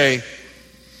and say,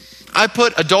 I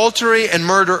put adultery and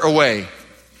murder away.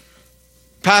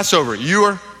 Passover,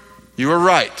 you were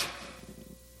right.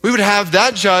 We would have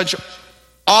that judge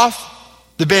off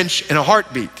the bench in a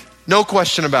heartbeat. No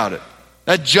question about it.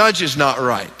 That judge is not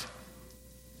right.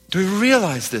 Do we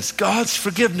realize this? God's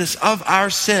forgiveness of our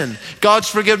sin, God's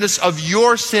forgiveness of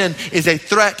your sin is a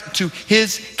threat to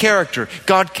his character.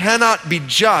 God cannot be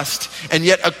just and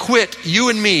yet acquit you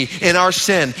and me in our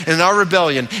sin and in our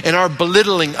rebellion and our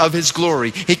belittling of his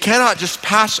glory. He cannot just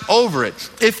pass over it.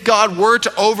 If God were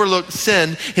to overlook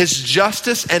sin, his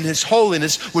justice and his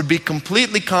holiness would be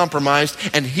completely compromised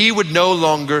and he would no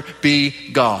longer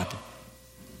be God.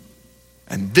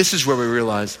 And this is where we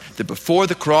realize that before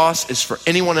the cross is for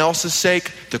anyone else's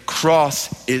sake, the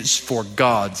cross is for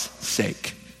God's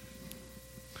sake.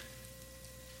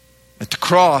 At the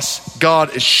cross,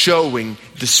 God is showing,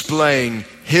 displaying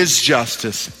his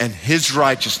justice and his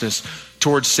righteousness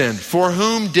towards sin. For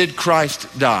whom did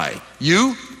Christ die?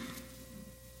 You?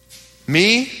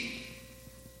 Me?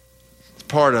 It's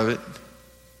part of it.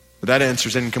 But that answer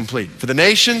is incomplete. For the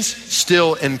nations,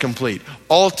 still incomplete.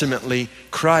 Ultimately,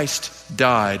 Christ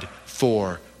died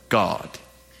for God.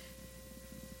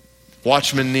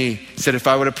 Watchman Nee said, if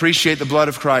I would appreciate the blood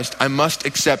of Christ, I must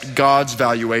accept God's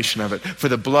valuation of it. For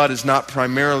the blood is not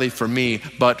primarily for me,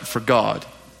 but for God.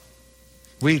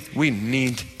 We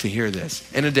need to hear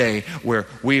this. In a day where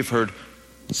we've heard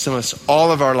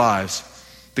all of our lives,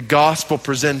 the gospel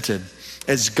presented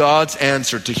as God's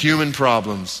answer to human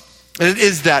problems. And it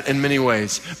is that in many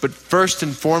ways. But first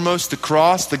and foremost, the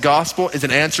cross, the gospel, is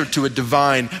an answer to a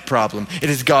divine problem. It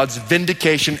is God's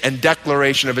vindication and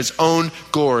declaration of his own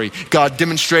glory. God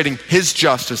demonstrating his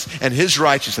justice and his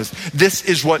righteousness. This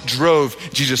is what drove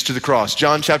Jesus to the cross.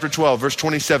 John chapter 12, verse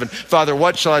 27. Father,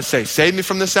 what shall I say? Save me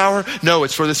from this hour? No,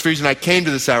 it's for this reason I came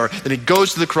to this hour. Then he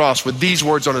goes to the cross with these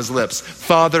words on his lips.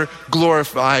 Father,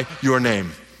 glorify your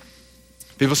name.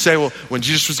 People say, well, when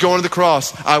Jesus was going to the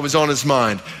cross, I was on his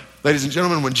mind. Ladies and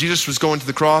gentlemen, when Jesus was going to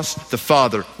the cross, the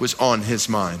Father was on his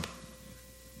mind.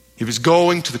 He was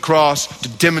going to the cross to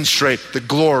demonstrate the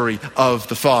glory of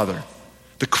the Father.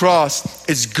 The cross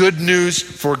is good news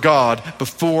for God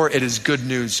before it is good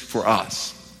news for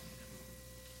us.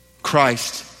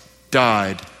 Christ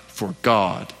died for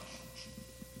God.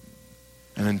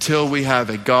 And until we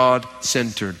have a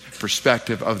God-centered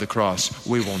perspective of the cross,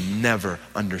 we will never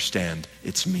understand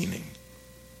its meaning.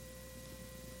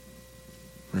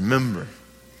 Remember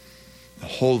the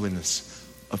holiness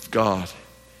of God.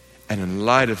 And in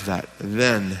light of that,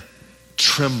 then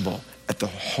tremble at the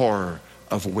horror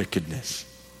of wickedness.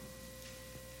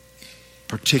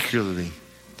 Particularly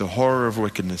the horror of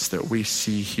wickedness that we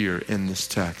see here in this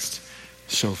text.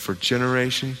 So for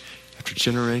generation after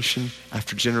generation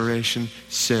after generation,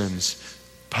 sins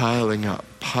piling up.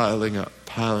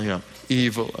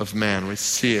 Evil of man. We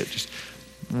see it just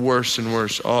worse and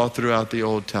worse all throughout the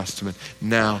Old Testament.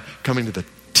 Now coming to the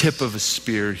tip of a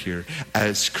spear here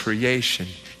as creation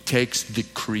takes the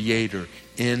Creator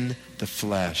in the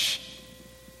flesh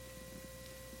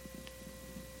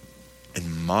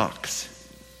and mocks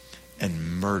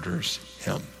and murders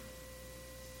him.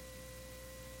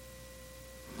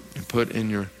 And put in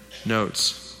your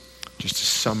notes just a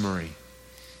summary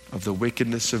of the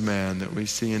wickedness of man that we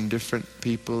see in different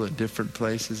people, at different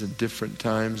places, at different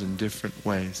times, in different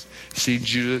ways. See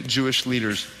Jewish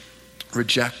leaders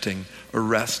rejecting,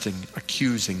 arresting,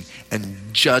 accusing, and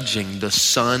judging the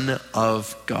Son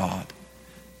of God.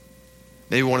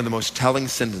 Maybe one of the most telling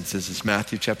sentences is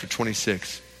Matthew chapter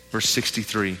 26, verse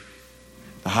 63.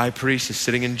 The high priest is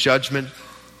sitting in judgment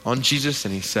on Jesus,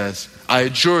 and he says, I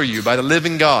adjure you by the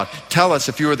living God, tell us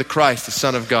if you are the Christ, the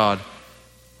Son of God.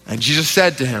 And Jesus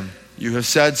said to him, you have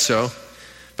said so,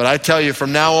 but I tell you,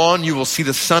 from now on you will see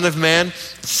the Son of Man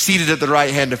seated at the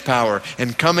right hand of power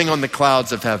and coming on the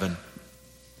clouds of heaven.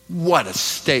 What a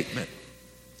statement.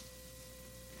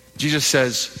 Jesus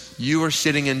says, you are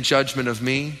sitting in judgment of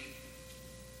me,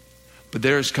 but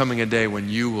there is coming a day when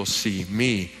you will see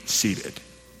me seated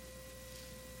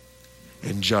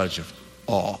in judge of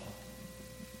all.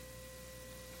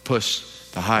 Push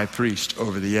the high priest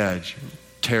over the edge,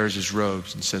 tears his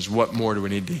robes and says, what more do we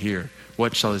need to hear?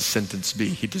 What shall his sentence be?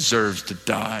 He deserves to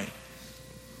die.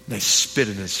 And they spit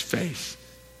in his face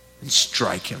and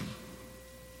strike him.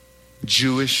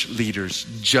 Jewish leaders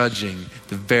judging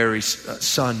the very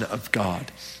Son of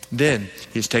God. Then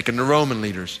he's taken the Roman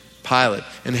leaders, Pilate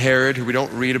and Herod, who we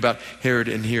don't read about Herod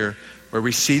in here, where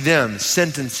we see them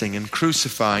sentencing and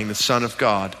crucifying the Son of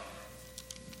God.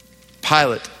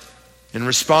 Pilate, in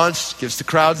response, gives the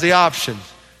crowds the option.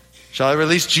 Shall I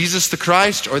release Jesus the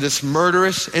Christ or this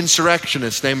murderous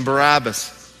insurrectionist named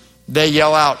Barabbas? They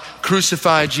yell out,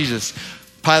 "Crucify Jesus."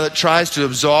 Pilate tries to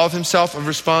absolve himself of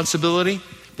responsibility,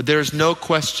 but there is no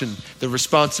question the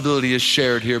responsibility is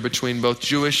shared here between both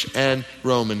Jewish and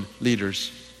Roman leaders.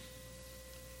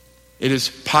 It is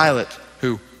Pilate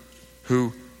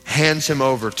who hands him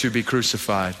over to be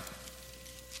crucified,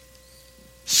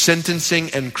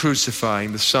 sentencing and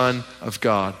crucifying the Son of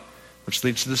God, which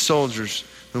leads to the soldiers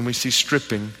whom we see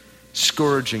stripping,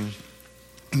 scourging,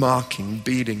 mocking,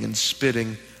 beating, and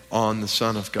spitting on the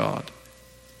Son of God.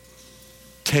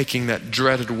 Taking that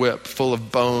dreaded whip full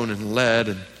of bone and lead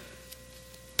and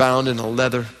bound in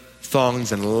leather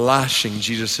thongs and lashing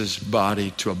Jesus'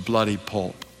 body to a bloody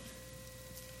pulp.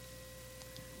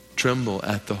 Tremble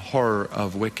at the horror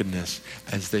of wickedness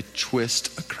as they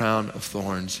twist a crown of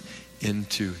thorns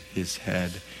into his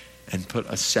head and put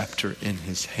a scepter in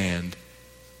his hand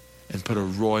and put a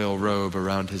royal robe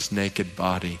around his naked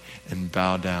body and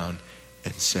bow down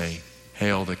and say,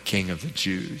 "Hail the King of the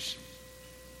Jews."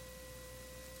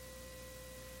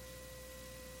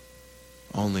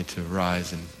 Only to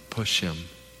rise and push him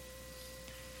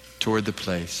toward the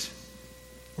place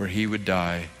where he would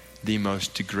die the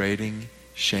most degrading,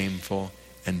 shameful,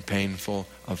 and painful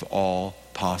of all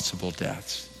possible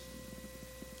deaths.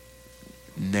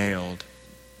 Nailed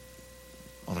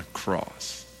on a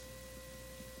cross.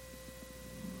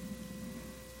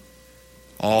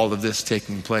 All of this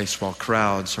taking place while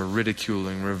crowds are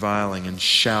ridiculing, reviling, and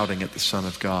shouting at the Son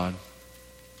of God.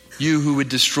 You who would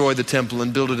destroy the temple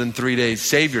and build it in 3 days,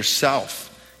 save yourself.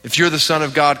 If you're the Son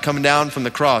of God, come down from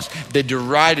the cross. They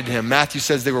derided him. Matthew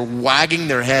says they were wagging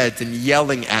their heads and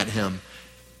yelling at him.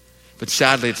 But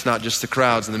sadly, it's not just the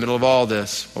crowds. In the middle of all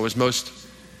this, what was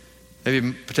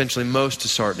maybe potentially most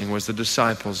disheartening was the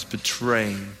disciples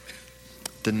betraying,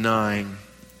 denying,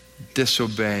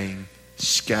 disobeying,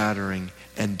 scattering,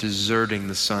 and deserting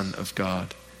the Son of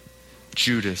God.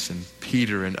 Judas and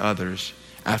Peter and others,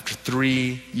 after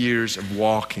 3 years of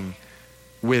walking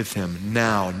with him,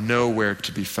 now nowhere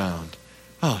to be found.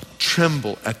 Oh,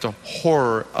 tremble at the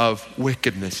horror of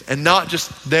wickedness. And not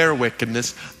just their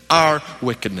wickedness, our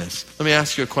wickedness. Let me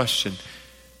ask you a question.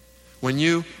 When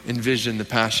you envision the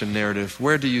Passion narrative,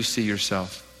 where do you see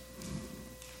yourself?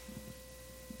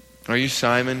 Are you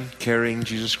Simon carrying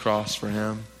Jesus' cross for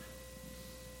him?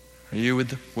 Are you with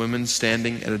the women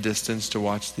standing at a distance to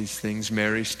watch these things?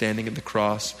 Mary standing at the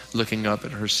cross, looking up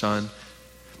at her son.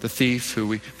 The thief, who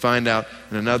we find out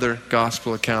in another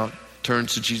gospel account,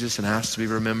 turns to Jesus and asks to be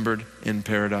remembered in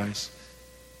paradise.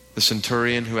 The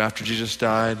centurion who, after Jesus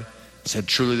died, said,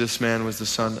 "Truly this man was the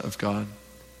Son of God."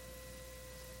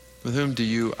 With whom do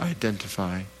you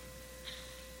identify?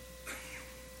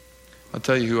 I'll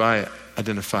tell you who I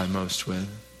identify most with.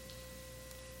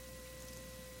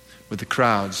 With the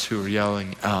crowds who are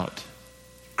yelling out,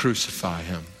 "Crucify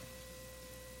him."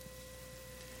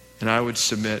 And I would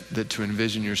submit that to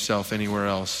envision yourself anywhere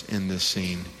else in this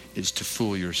scene is to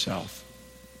fool yourself.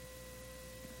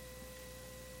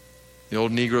 The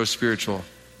old Negro spiritual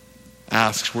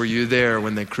asks, "Were you there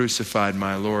when they crucified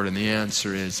my Lord?" And the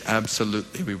answer is,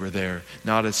 absolutely we were there.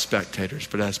 Not as spectators,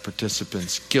 but as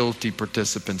participants, guilty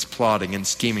participants, plotting and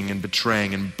scheming and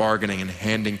betraying and bargaining and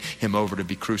handing him over to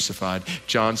be crucified.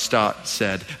 John Stott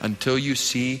said, "Until you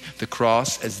see the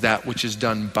cross as that which is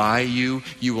done by you,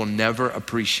 you will never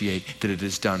appreciate that it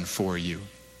is done for you."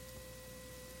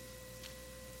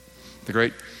 The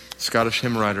great Scottish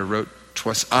hymn writer wrote,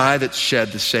 "'Twas I that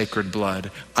shed the sacred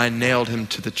blood. I nailed him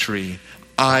to the tree.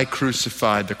 I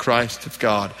crucified the Christ of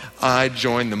God. I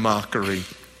joined the mockery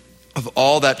of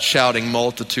all that shouting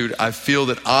multitude. I feel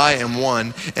that I am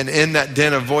one, and in that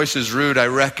din of voices rude I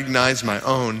recognize my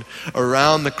own.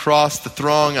 Around the cross the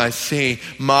throng I see,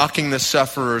 mocking the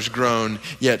sufferer's groan,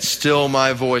 yet still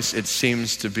my voice it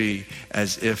seems to be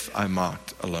as if I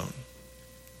mocked alone."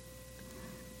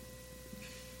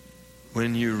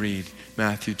 When you read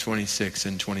Matthew 26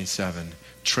 and 27,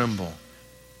 tremble,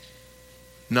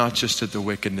 not just at the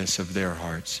wickedness of their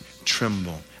hearts,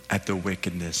 tremble at the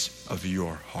wickedness of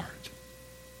your heart.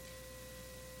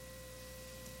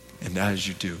 And as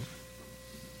you do,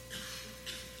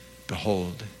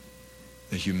 behold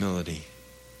the humility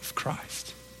of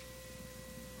Christ.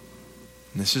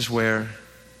 And this is where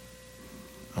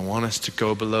I want us to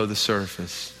go below the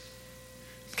surface.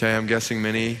 Okay, I'm guessing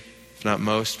many, if not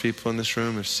most people in this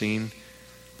room have seen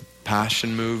the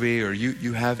Passion movie, or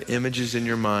you have images in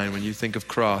your mind when you think of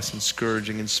cross and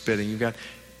scourging and spitting. You've got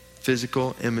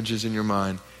physical images in your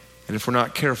mind. And if we're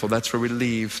not careful, that's where we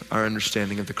leave our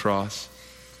understanding of the cross.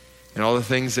 And all the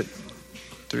things that,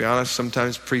 to be honest,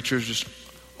 sometimes preachers just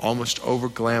almost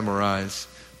over-glamorize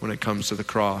when it comes to the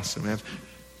cross. And we have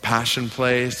Passion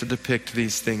plays to depict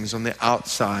these things on the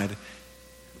outside.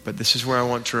 But this is where I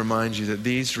want to remind you that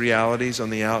these realities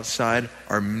on the outside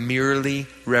are merely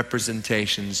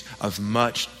representations of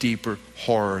much deeper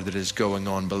horror that is going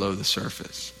on below the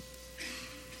surface.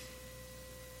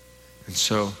 And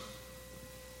so,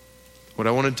 what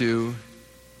I want to do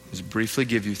is briefly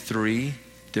give you 3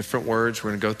 different words.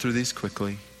 We're going to go through these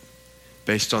quickly,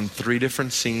 based on 3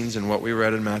 different scenes in what we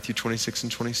read in Matthew 26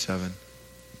 and 27,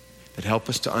 that help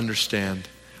us to understand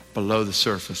below the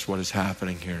surface what is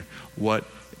happening here, what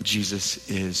Jesus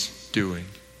is doing.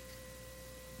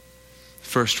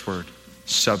 First word,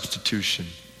 substitution.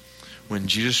 When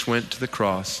Jesus went to the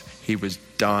cross, he was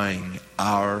dying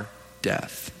our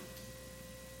death.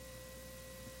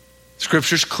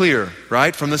 Scripture's clear,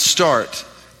 right? From the start,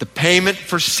 the payment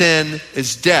for sin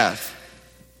is death.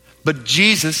 But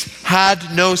Jesus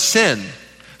had no sin.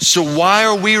 So why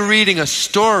are we reading a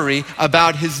story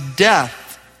about his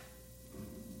death?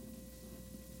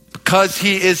 Because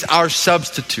he is our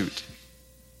substitute.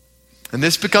 And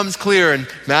this becomes clear in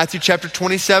Matthew chapter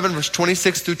 27, verse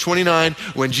 26 through 29,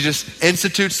 when Jesus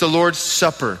institutes the Lord's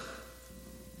Supper.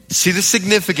 See the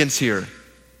significance here.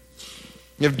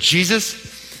 You have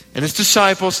Jesus and his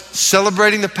disciples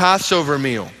celebrating the Passover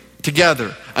meal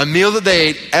together. A meal that they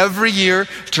ate every year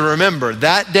to remember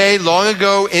that day long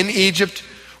ago in Egypt,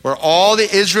 where all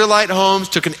the Israelite homes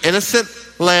took an innocent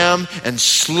lamb and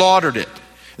slaughtered it.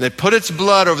 And they put its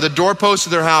blood over the doorposts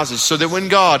of their houses, so that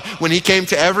when he came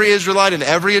to every Israelite and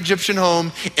every Egyptian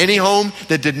home, any home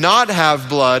that did not have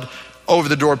blood over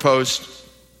the doorpost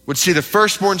would see the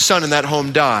firstborn son in that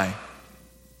home die.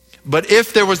 But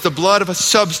if there was the blood of a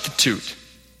substitute,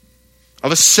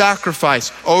 of a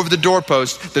sacrifice over the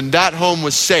doorpost, then that home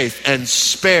was safe and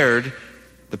spared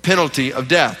the penalty of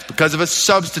death because of a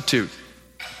substitute.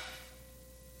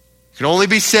 You can only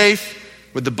be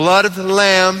safe with the blood of the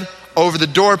lamb over the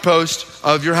doorpost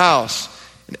of your house.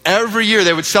 And every year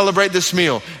they would celebrate this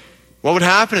meal. What would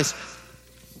happen is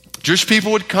Jewish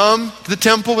people would come to the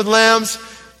temple with lambs,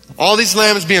 all these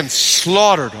lambs being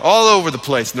slaughtered all over the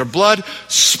place, and their blood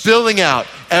spilling out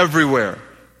everywhere.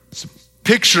 It's a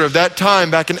picture of that time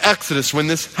back in Exodus when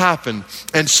this happened.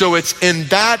 And so it's in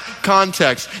that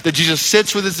context that Jesus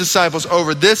sits with his disciples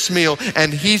over this meal,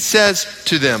 and he says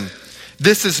to them,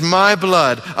 "This is my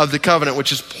blood of the covenant,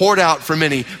 which is poured out for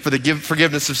many for the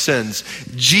forgiveness of sins."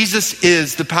 Jesus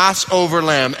is the Passover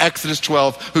lamb, Exodus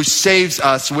 12, who saves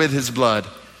us with his blood.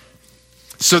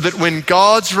 So that when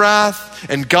God's wrath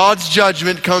and God's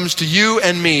judgment comes to you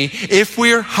and me, if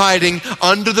we're hiding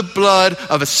under the blood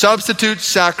of a substitute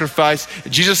sacrifice,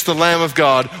 Jesus the Lamb of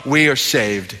God, we are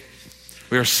saved.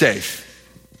 We are safe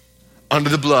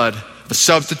under the blood of a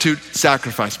substitute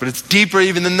sacrifice. But it's deeper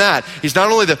even than that. He's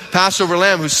not only the Passover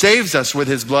lamb who saves us with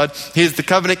his blood, he is the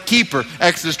covenant keeper,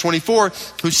 Exodus 24,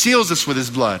 who seals us with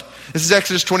his blood. This is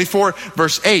Exodus 24,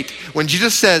 verse 8. When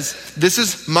Jesus says, "This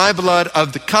is my blood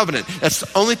of the covenant," that's the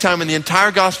only time in the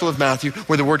entire Gospel of Matthew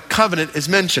where the word covenant is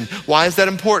mentioned. Why is that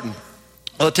important?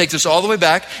 Well, it takes us all the way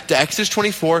back to Exodus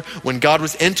 24, when God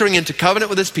was entering into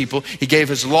covenant with his people. He gave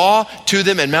his law to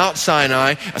them in Mount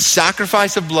Sinai, a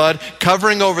sacrifice of blood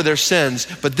covering over their sins.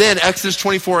 But then Exodus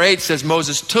 24:8 says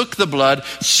Moses took the blood,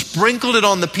 sprinkled it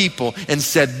on the people, and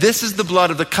said, "This is the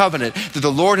blood of the covenant that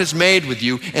the Lord has made with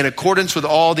you in accordance with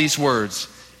all these words."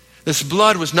 This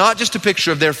blood was not just a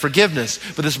picture of their forgiveness,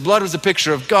 but this blood was a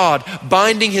picture of God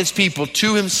binding his people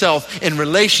to himself in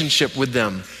relationship with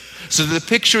them. So the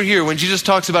picture here, when Jesus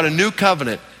talks about a new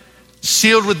covenant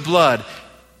sealed with blood,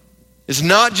 is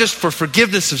not just for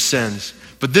forgiveness of sins,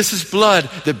 but this is blood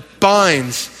that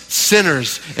binds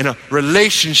sinners in a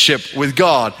relationship with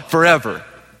God forever.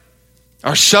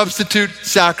 Our substitute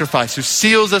sacrifice, who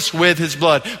seals us with his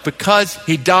blood because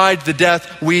he died the death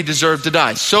we deserve to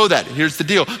die. So that, here's the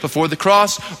deal, before the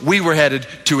cross, we were headed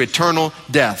to eternal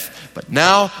death. But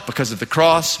now, because of the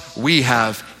cross, we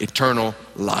have eternal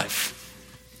life.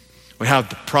 We have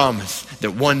the promise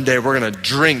that one day we're going to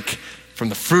drink from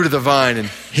the fruit of the vine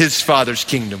in his Father's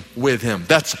kingdom with him.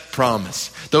 That's a promise.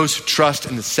 Those who trust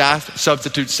in the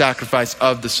substitute sacrifice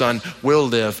of the Son will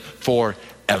live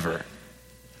forever.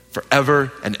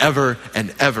 Forever and ever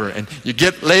and ever. And you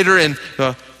get later in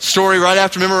the story right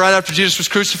after Jesus was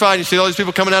crucified, you see all these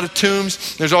people coming out of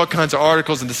tombs. There's all kinds of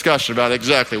articles and discussion about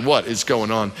exactly what is going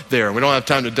on there. We don't have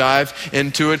time to dive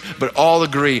into it, but all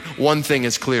agree one thing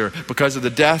is clear. Because of the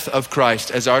death of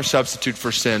Christ as our substitute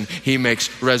for sin, he makes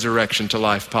resurrection to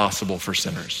life possible for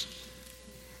sinners.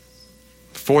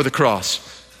 Before the cross,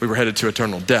 we were headed to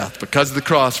eternal death. Because of the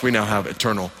cross, we now have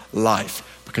eternal life.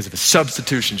 because of his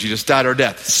substitution. Jesus died our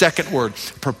death. Second word,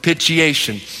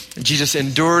 propitiation. Jesus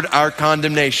endured our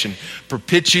condemnation.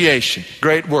 Propitiation.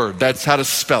 Great word. That's how to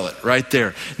spell it right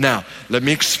there. Now, let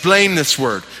me explain this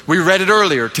word. We read it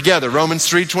earlier together, Romans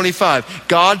 3:25.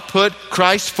 God put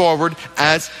Christ forward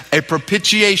as a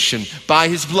propitiation by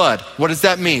his blood. What does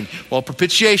that mean? Well,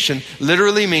 propitiation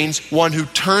literally means one who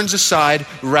turns aside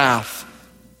wrath.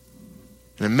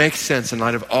 And it makes sense in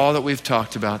light of all that we've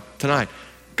talked about tonight.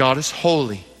 God is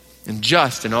holy and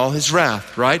just in all his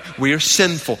wrath, right? We are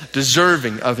sinful,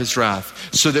 deserving of his wrath.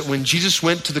 So that when Jesus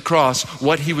went to the cross,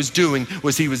 what he was doing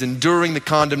was he was enduring the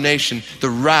condemnation,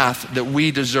 the wrath that we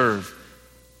deserve.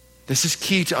 This is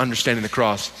key to understanding the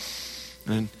cross.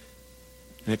 And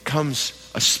it becomes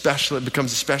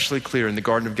especially clear in the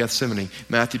Garden of Gethsemane,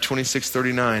 Matthew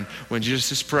 26:39, when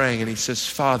Jesus is praying and he says,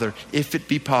 Father, if it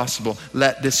be possible,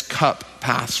 let this cup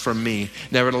pass from me.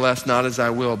 Nevertheless, not as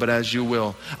I will, but as you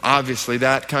will. Obviously,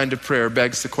 that kind of prayer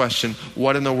begs the question,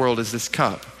 what in the world is this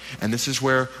cup? And this is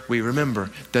where we remember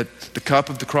that the cup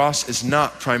of the cross is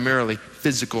not primarily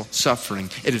physical suffering.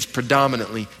 It is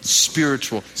predominantly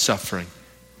spiritual suffering.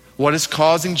 What is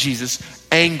causing Jesus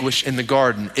anguish in the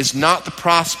garden is not the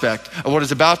prospect of what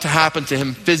is about to happen to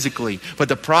him physically, but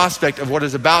the prospect of what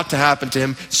is about to happen to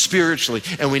him spiritually.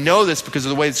 And we know this because of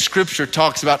the way the scripture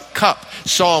talks about cup.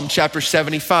 Psalm chapter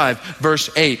 75, verse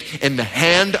 8. In the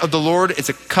hand of the Lord is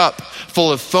a cup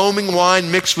full of foaming wine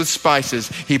mixed with spices.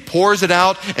 He pours it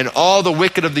out, and all the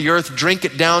wicked of the earth drink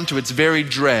it down to its very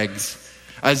dregs.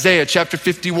 Isaiah chapter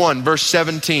 51, verse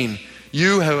 17.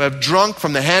 You who have drunk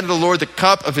from the hand of the Lord the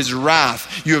cup of his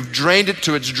wrath. You have drained it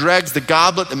to its dregs, the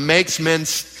goblet that makes men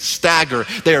stagger.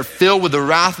 They are filled with the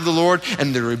wrath of the Lord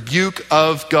and the rebuke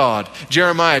of God.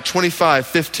 Jeremiah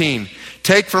 25:15.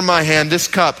 Take from my hand this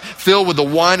cup filled with the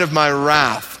wine of my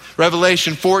wrath.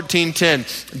 Revelation 14:10.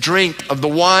 Drink of the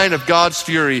wine of God's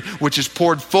fury, which is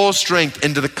poured full strength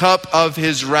into the cup of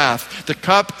his wrath. The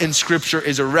cup in Scripture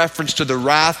is a reference to the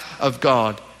wrath of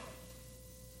God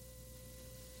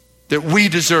that we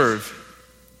deserve,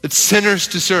 that sinners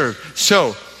deserve.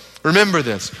 So, remember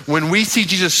this. When we see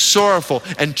Jesus sorrowful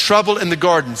and troubled in the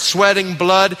garden, sweating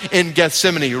blood in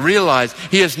Gethsemane, realize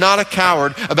he is not a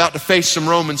coward about to face some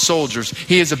Roman soldiers.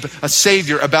 He is a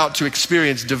Savior about to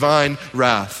experience divine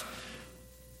wrath.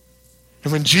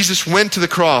 And when Jesus went to the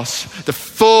cross, the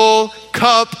full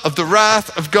cup of the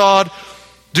wrath of God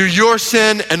through your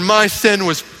sin and my sin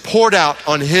was poured out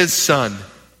on his Son.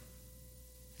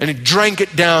 And he drank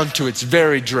it down to its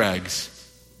very dregs.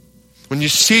 When you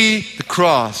see the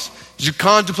cross, as you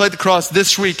contemplate the cross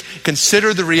this week,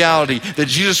 consider the reality that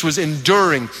Jesus was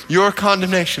enduring your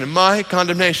condemnation and my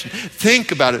condemnation.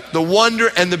 Think about it, the wonder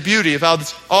and the beauty of how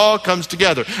this all comes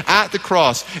together. At the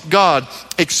cross, God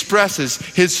expresses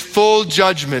his full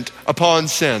judgment upon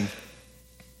sin.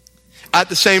 At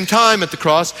the same time at the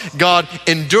cross, God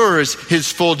endures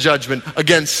his full judgment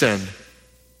against sin.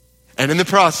 And in the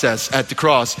process, at the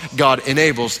cross, God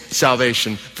enables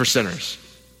salvation for sinners.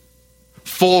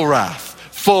 Full wrath,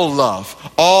 full love,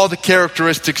 all the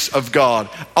characteristics of God,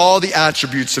 all the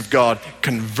attributes of God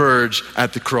converge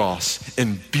at the cross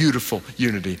in beautiful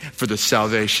unity for the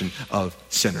salvation of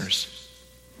sinners.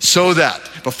 So that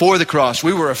before the cross,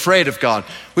 we were afraid of God.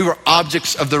 We were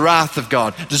objects of the wrath of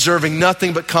God, deserving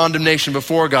nothing but condemnation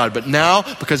before God. But now,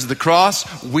 because of the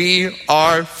cross, we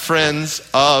are friends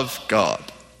of God.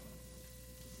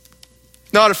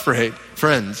 Not afraid,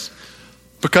 friends.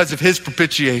 Because of his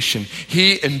propitiation,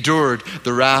 he endured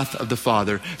the wrath of the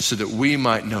Father so that we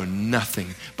might know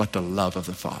nothing but the love of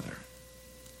the Father.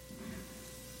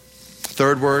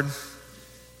 Third word,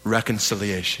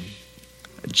 reconciliation.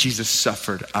 Jesus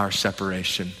suffered our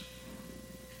separation.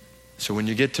 So when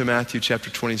you get to Matthew chapter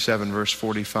 27, verse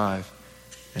 45,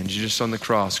 and Jesus on the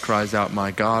cross cries out, my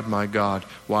God,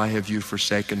 why have you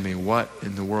forsaken me? What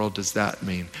in the world does that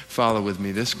mean? Follow with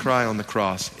me. This cry on the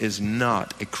cross is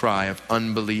not a cry of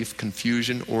unbelief,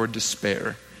 confusion, or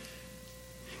despair.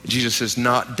 Jesus is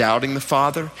not doubting the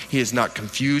Father. He is not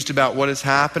confused about what is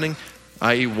happening,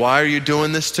 i.e., why are you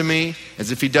doing this to me?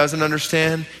 As if he doesn't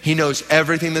understand. He knows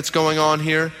everything that's going on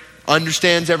here.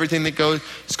 Understands everything that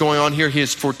is going on here. He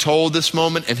has foretold this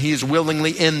moment and he is willingly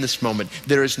in this moment.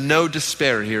 There is no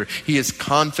despair here. He is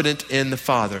confident in the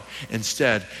Father.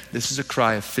 Instead, this is a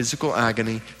cry of physical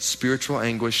agony, spiritual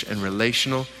anguish, and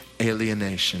relational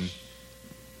alienation.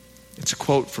 It's a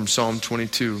quote from Psalm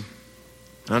 22.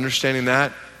 And understanding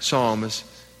that psalm is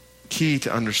key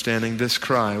to understanding this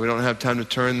cry. We don't have time to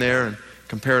turn there and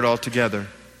compare it all together.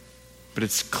 But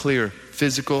it's clear,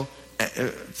 physical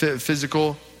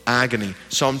agony.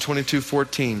 Psalm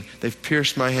 22:14, they've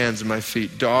pierced my hands and my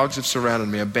feet. Dogs have surrounded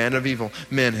me. A band of evil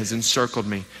men has encircled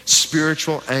me.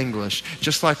 Spiritual anguish.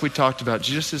 Just like we talked about,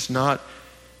 Jesus is not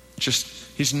just,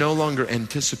 he's no longer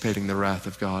anticipating the wrath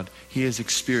of God. He is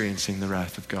experiencing the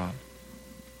wrath of God.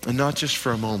 And not just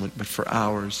for a moment, but for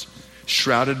hours.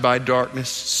 Shrouded by darkness,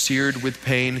 seared with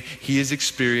pain, he is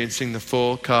experiencing the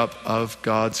full cup of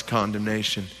God's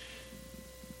condemnation.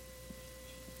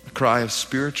 A cry of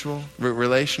spiritual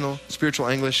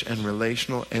anguish and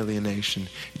relational alienation.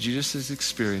 Jesus is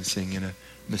experiencing in a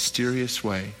mysterious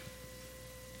way.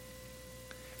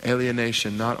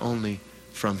 Alienation not only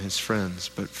from his friends,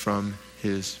 but from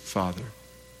his Father.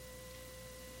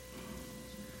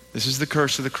 This is the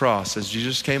curse of the cross. As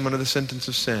Jesus came under the sentence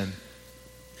of sin,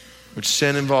 which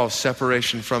sin involves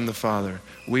separation from the Father,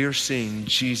 we are seeing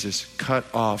Jesus cut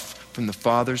off from the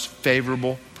Father's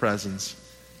favorable presence.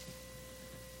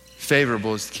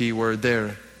 Favorable is the key word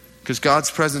there. Because God's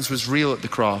presence was real at the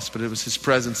cross, but it was his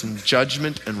presence in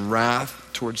judgment and wrath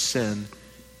towards sin.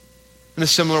 In a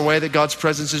similar way that God's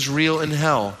presence is real in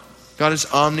hell. God is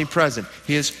omnipresent.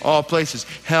 He is all places.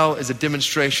 Hell is a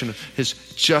demonstration of his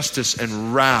justice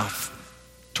and wrath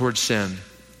towards sin.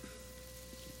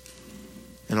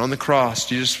 And on the cross,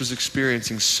 Jesus was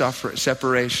experiencing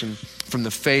separation from the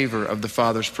favor of the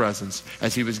Father's presence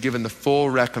as he was given the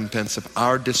full recompense of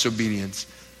our disobedience.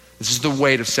 This is the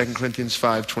weight of 2 Corinthians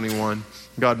 5:21.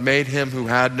 God made him who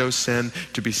had no sin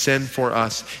to be sin for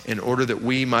us in order that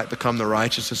we might become the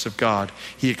righteousness of God.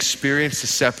 He experienced the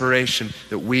separation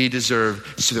that we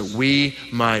deserve so that we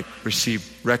might receive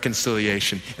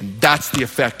reconciliation. And that's the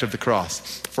effect of the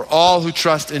cross. For all who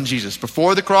trust in Jesus.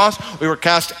 Before the cross, we were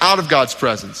cast out of God's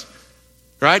presence.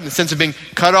 Right? In the sense of being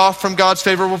cut off from God's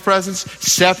favorable presence,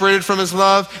 separated from his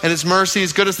love and his mercy.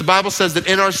 As good as the Bible says that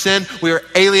in our sin, we are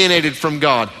alienated from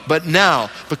God. But now,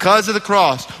 because of the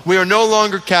cross, we are no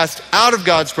longer cast out of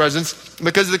God's presence.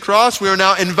 Because of the cross, we are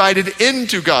now invited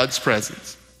into God's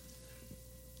presence.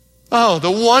 Oh,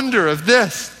 the wonder of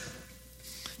this.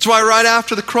 That's why right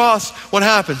after the cross, what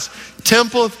happens?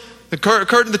 The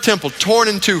curtain of the temple torn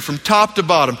in two from top to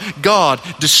bottom. God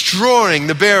destroying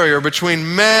the barrier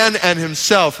between man and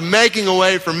himself, making a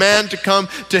way for man to come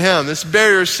to him. This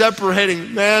barrier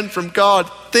separating man from God.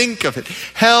 Think of it.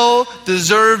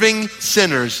 Hell-deserving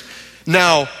sinners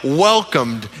now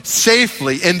welcomed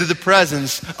safely into the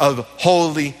presence of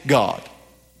holy God.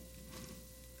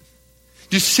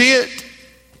 Do you see it?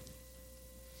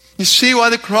 You see why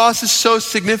the cross is so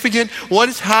significant? What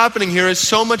is happening here is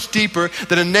so much deeper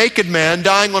than a naked man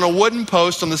dying on a wooden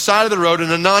post on the side of the road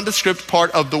in a nondescript part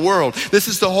of the world. This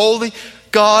is the holy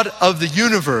God of the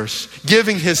universe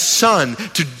giving his Son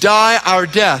to die our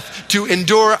death, to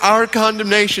endure our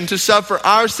condemnation, to suffer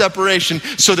our separation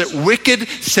so that wicked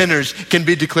sinners can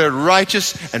be declared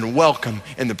righteous and welcome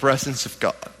in the presence of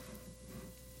God.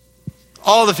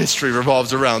 All of history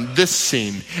revolves around this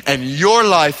scene, and your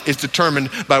life is determined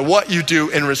by what you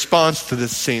do in response to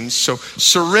this scene. So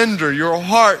surrender your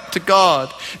heart to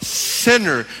God.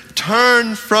 Sinner,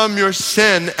 turn from your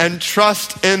sin and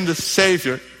trust in the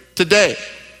Savior today.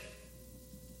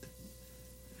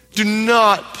 Do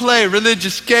not play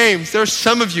religious games. There are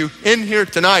some of you in here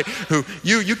tonight who,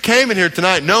 you came in here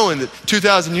tonight knowing that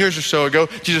 2,000 years or so ago,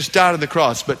 Jesus died on the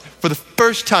cross. But for the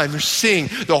first time, you're seeing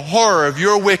the horror of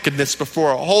your wickedness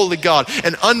before a holy God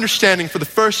and understanding for the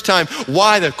first time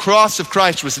why the cross of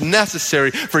Christ was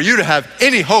necessary for you to have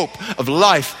any hope of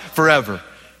life forever.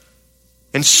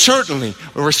 And certainly,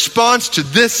 a response to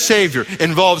this Savior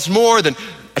involves more than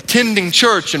attending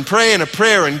church and praying a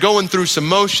prayer and going through some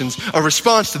motions. A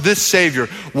response to this Savior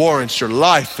warrants your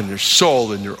life and your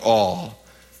soul and your all.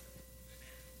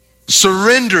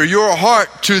 Surrender your heart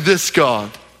to this God.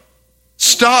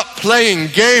 Stop playing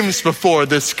games before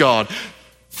this God.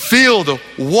 Feel the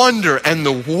wonder and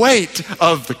the weight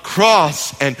of the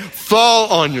cross and fall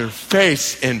on your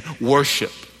face in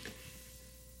worship.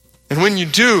 And when you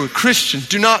do, Christian,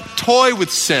 do not toy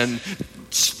with sin.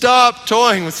 Stop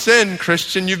toying with sin,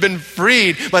 Christian. You've been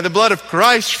freed by the blood of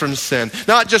Christ from sin.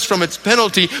 Not just from its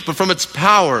penalty, but from its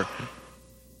power.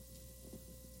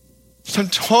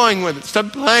 Stop toying with it.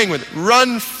 Stop playing with it.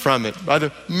 Run from it by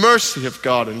the mercy of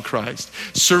God in Christ.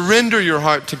 Surrender your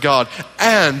heart to God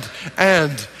and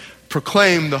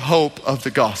proclaim the hope of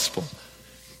the gospel.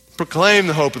 Proclaim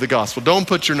the hope of the gospel. Don't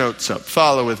put your notes up.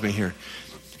 Follow with me here.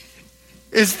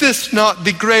 Is this not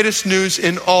the greatest news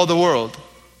in all the world?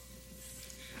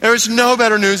 There is no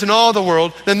better news in all the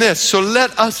world than this. So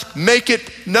let us make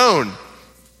it known.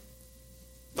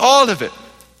 All of it.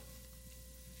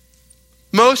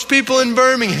 Most people in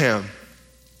Birmingham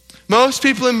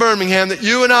that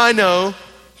you and I know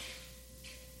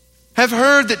have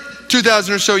heard that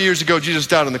 2,000 or so years ago, Jesus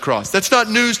died on the cross. That's not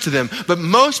news to them. But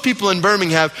most people in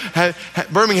Birmingham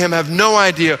have no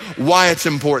idea why it's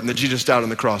important that Jesus died on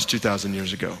the cross 2,000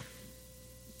 years ago.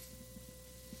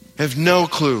 They have no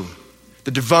clue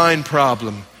the divine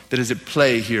problem that is at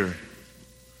play here, and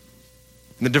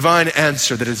the divine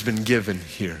answer that has been given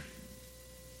here.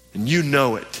 And you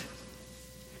know it.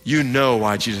 You know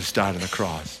why Jesus died on the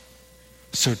cross.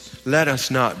 So let us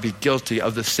not be guilty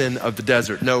of the sin of the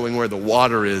desert, knowing where the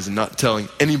water is and not telling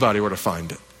anybody where to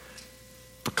find it.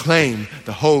 Proclaim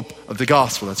the hope of the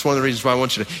gospel. That's one of the reasons why I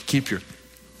want you to keep your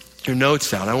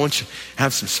notes out. I want you to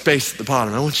have some space at the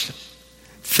bottom. I want you to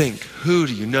think, who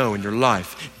do you know in your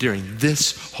life during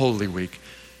this Holy Week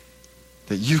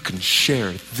that you can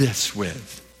share this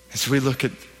with? As we look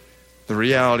at the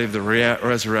reality of the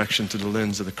resurrection through the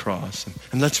lens of the cross.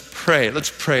 And let's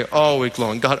pray all week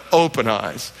long. God, open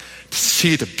eyes to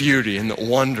see the beauty and the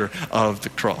wonder of the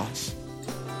cross.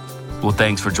 Well,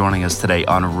 thanks for joining us today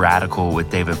on Radical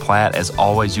with David Platt. As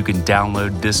always, you can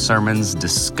download this sermon's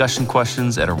discussion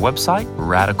questions at our website,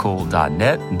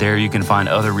 radical.net. There you can find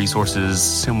other resources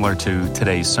similar to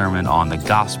today's sermon on the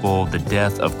gospel, the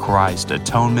death of Christ,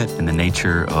 atonement, and the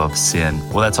nature of sin.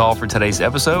 Well, that's all for today's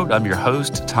episode. I'm your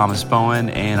host, Thomas Bowen,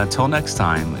 and until next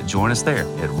time, join us there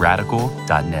at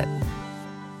radical.net.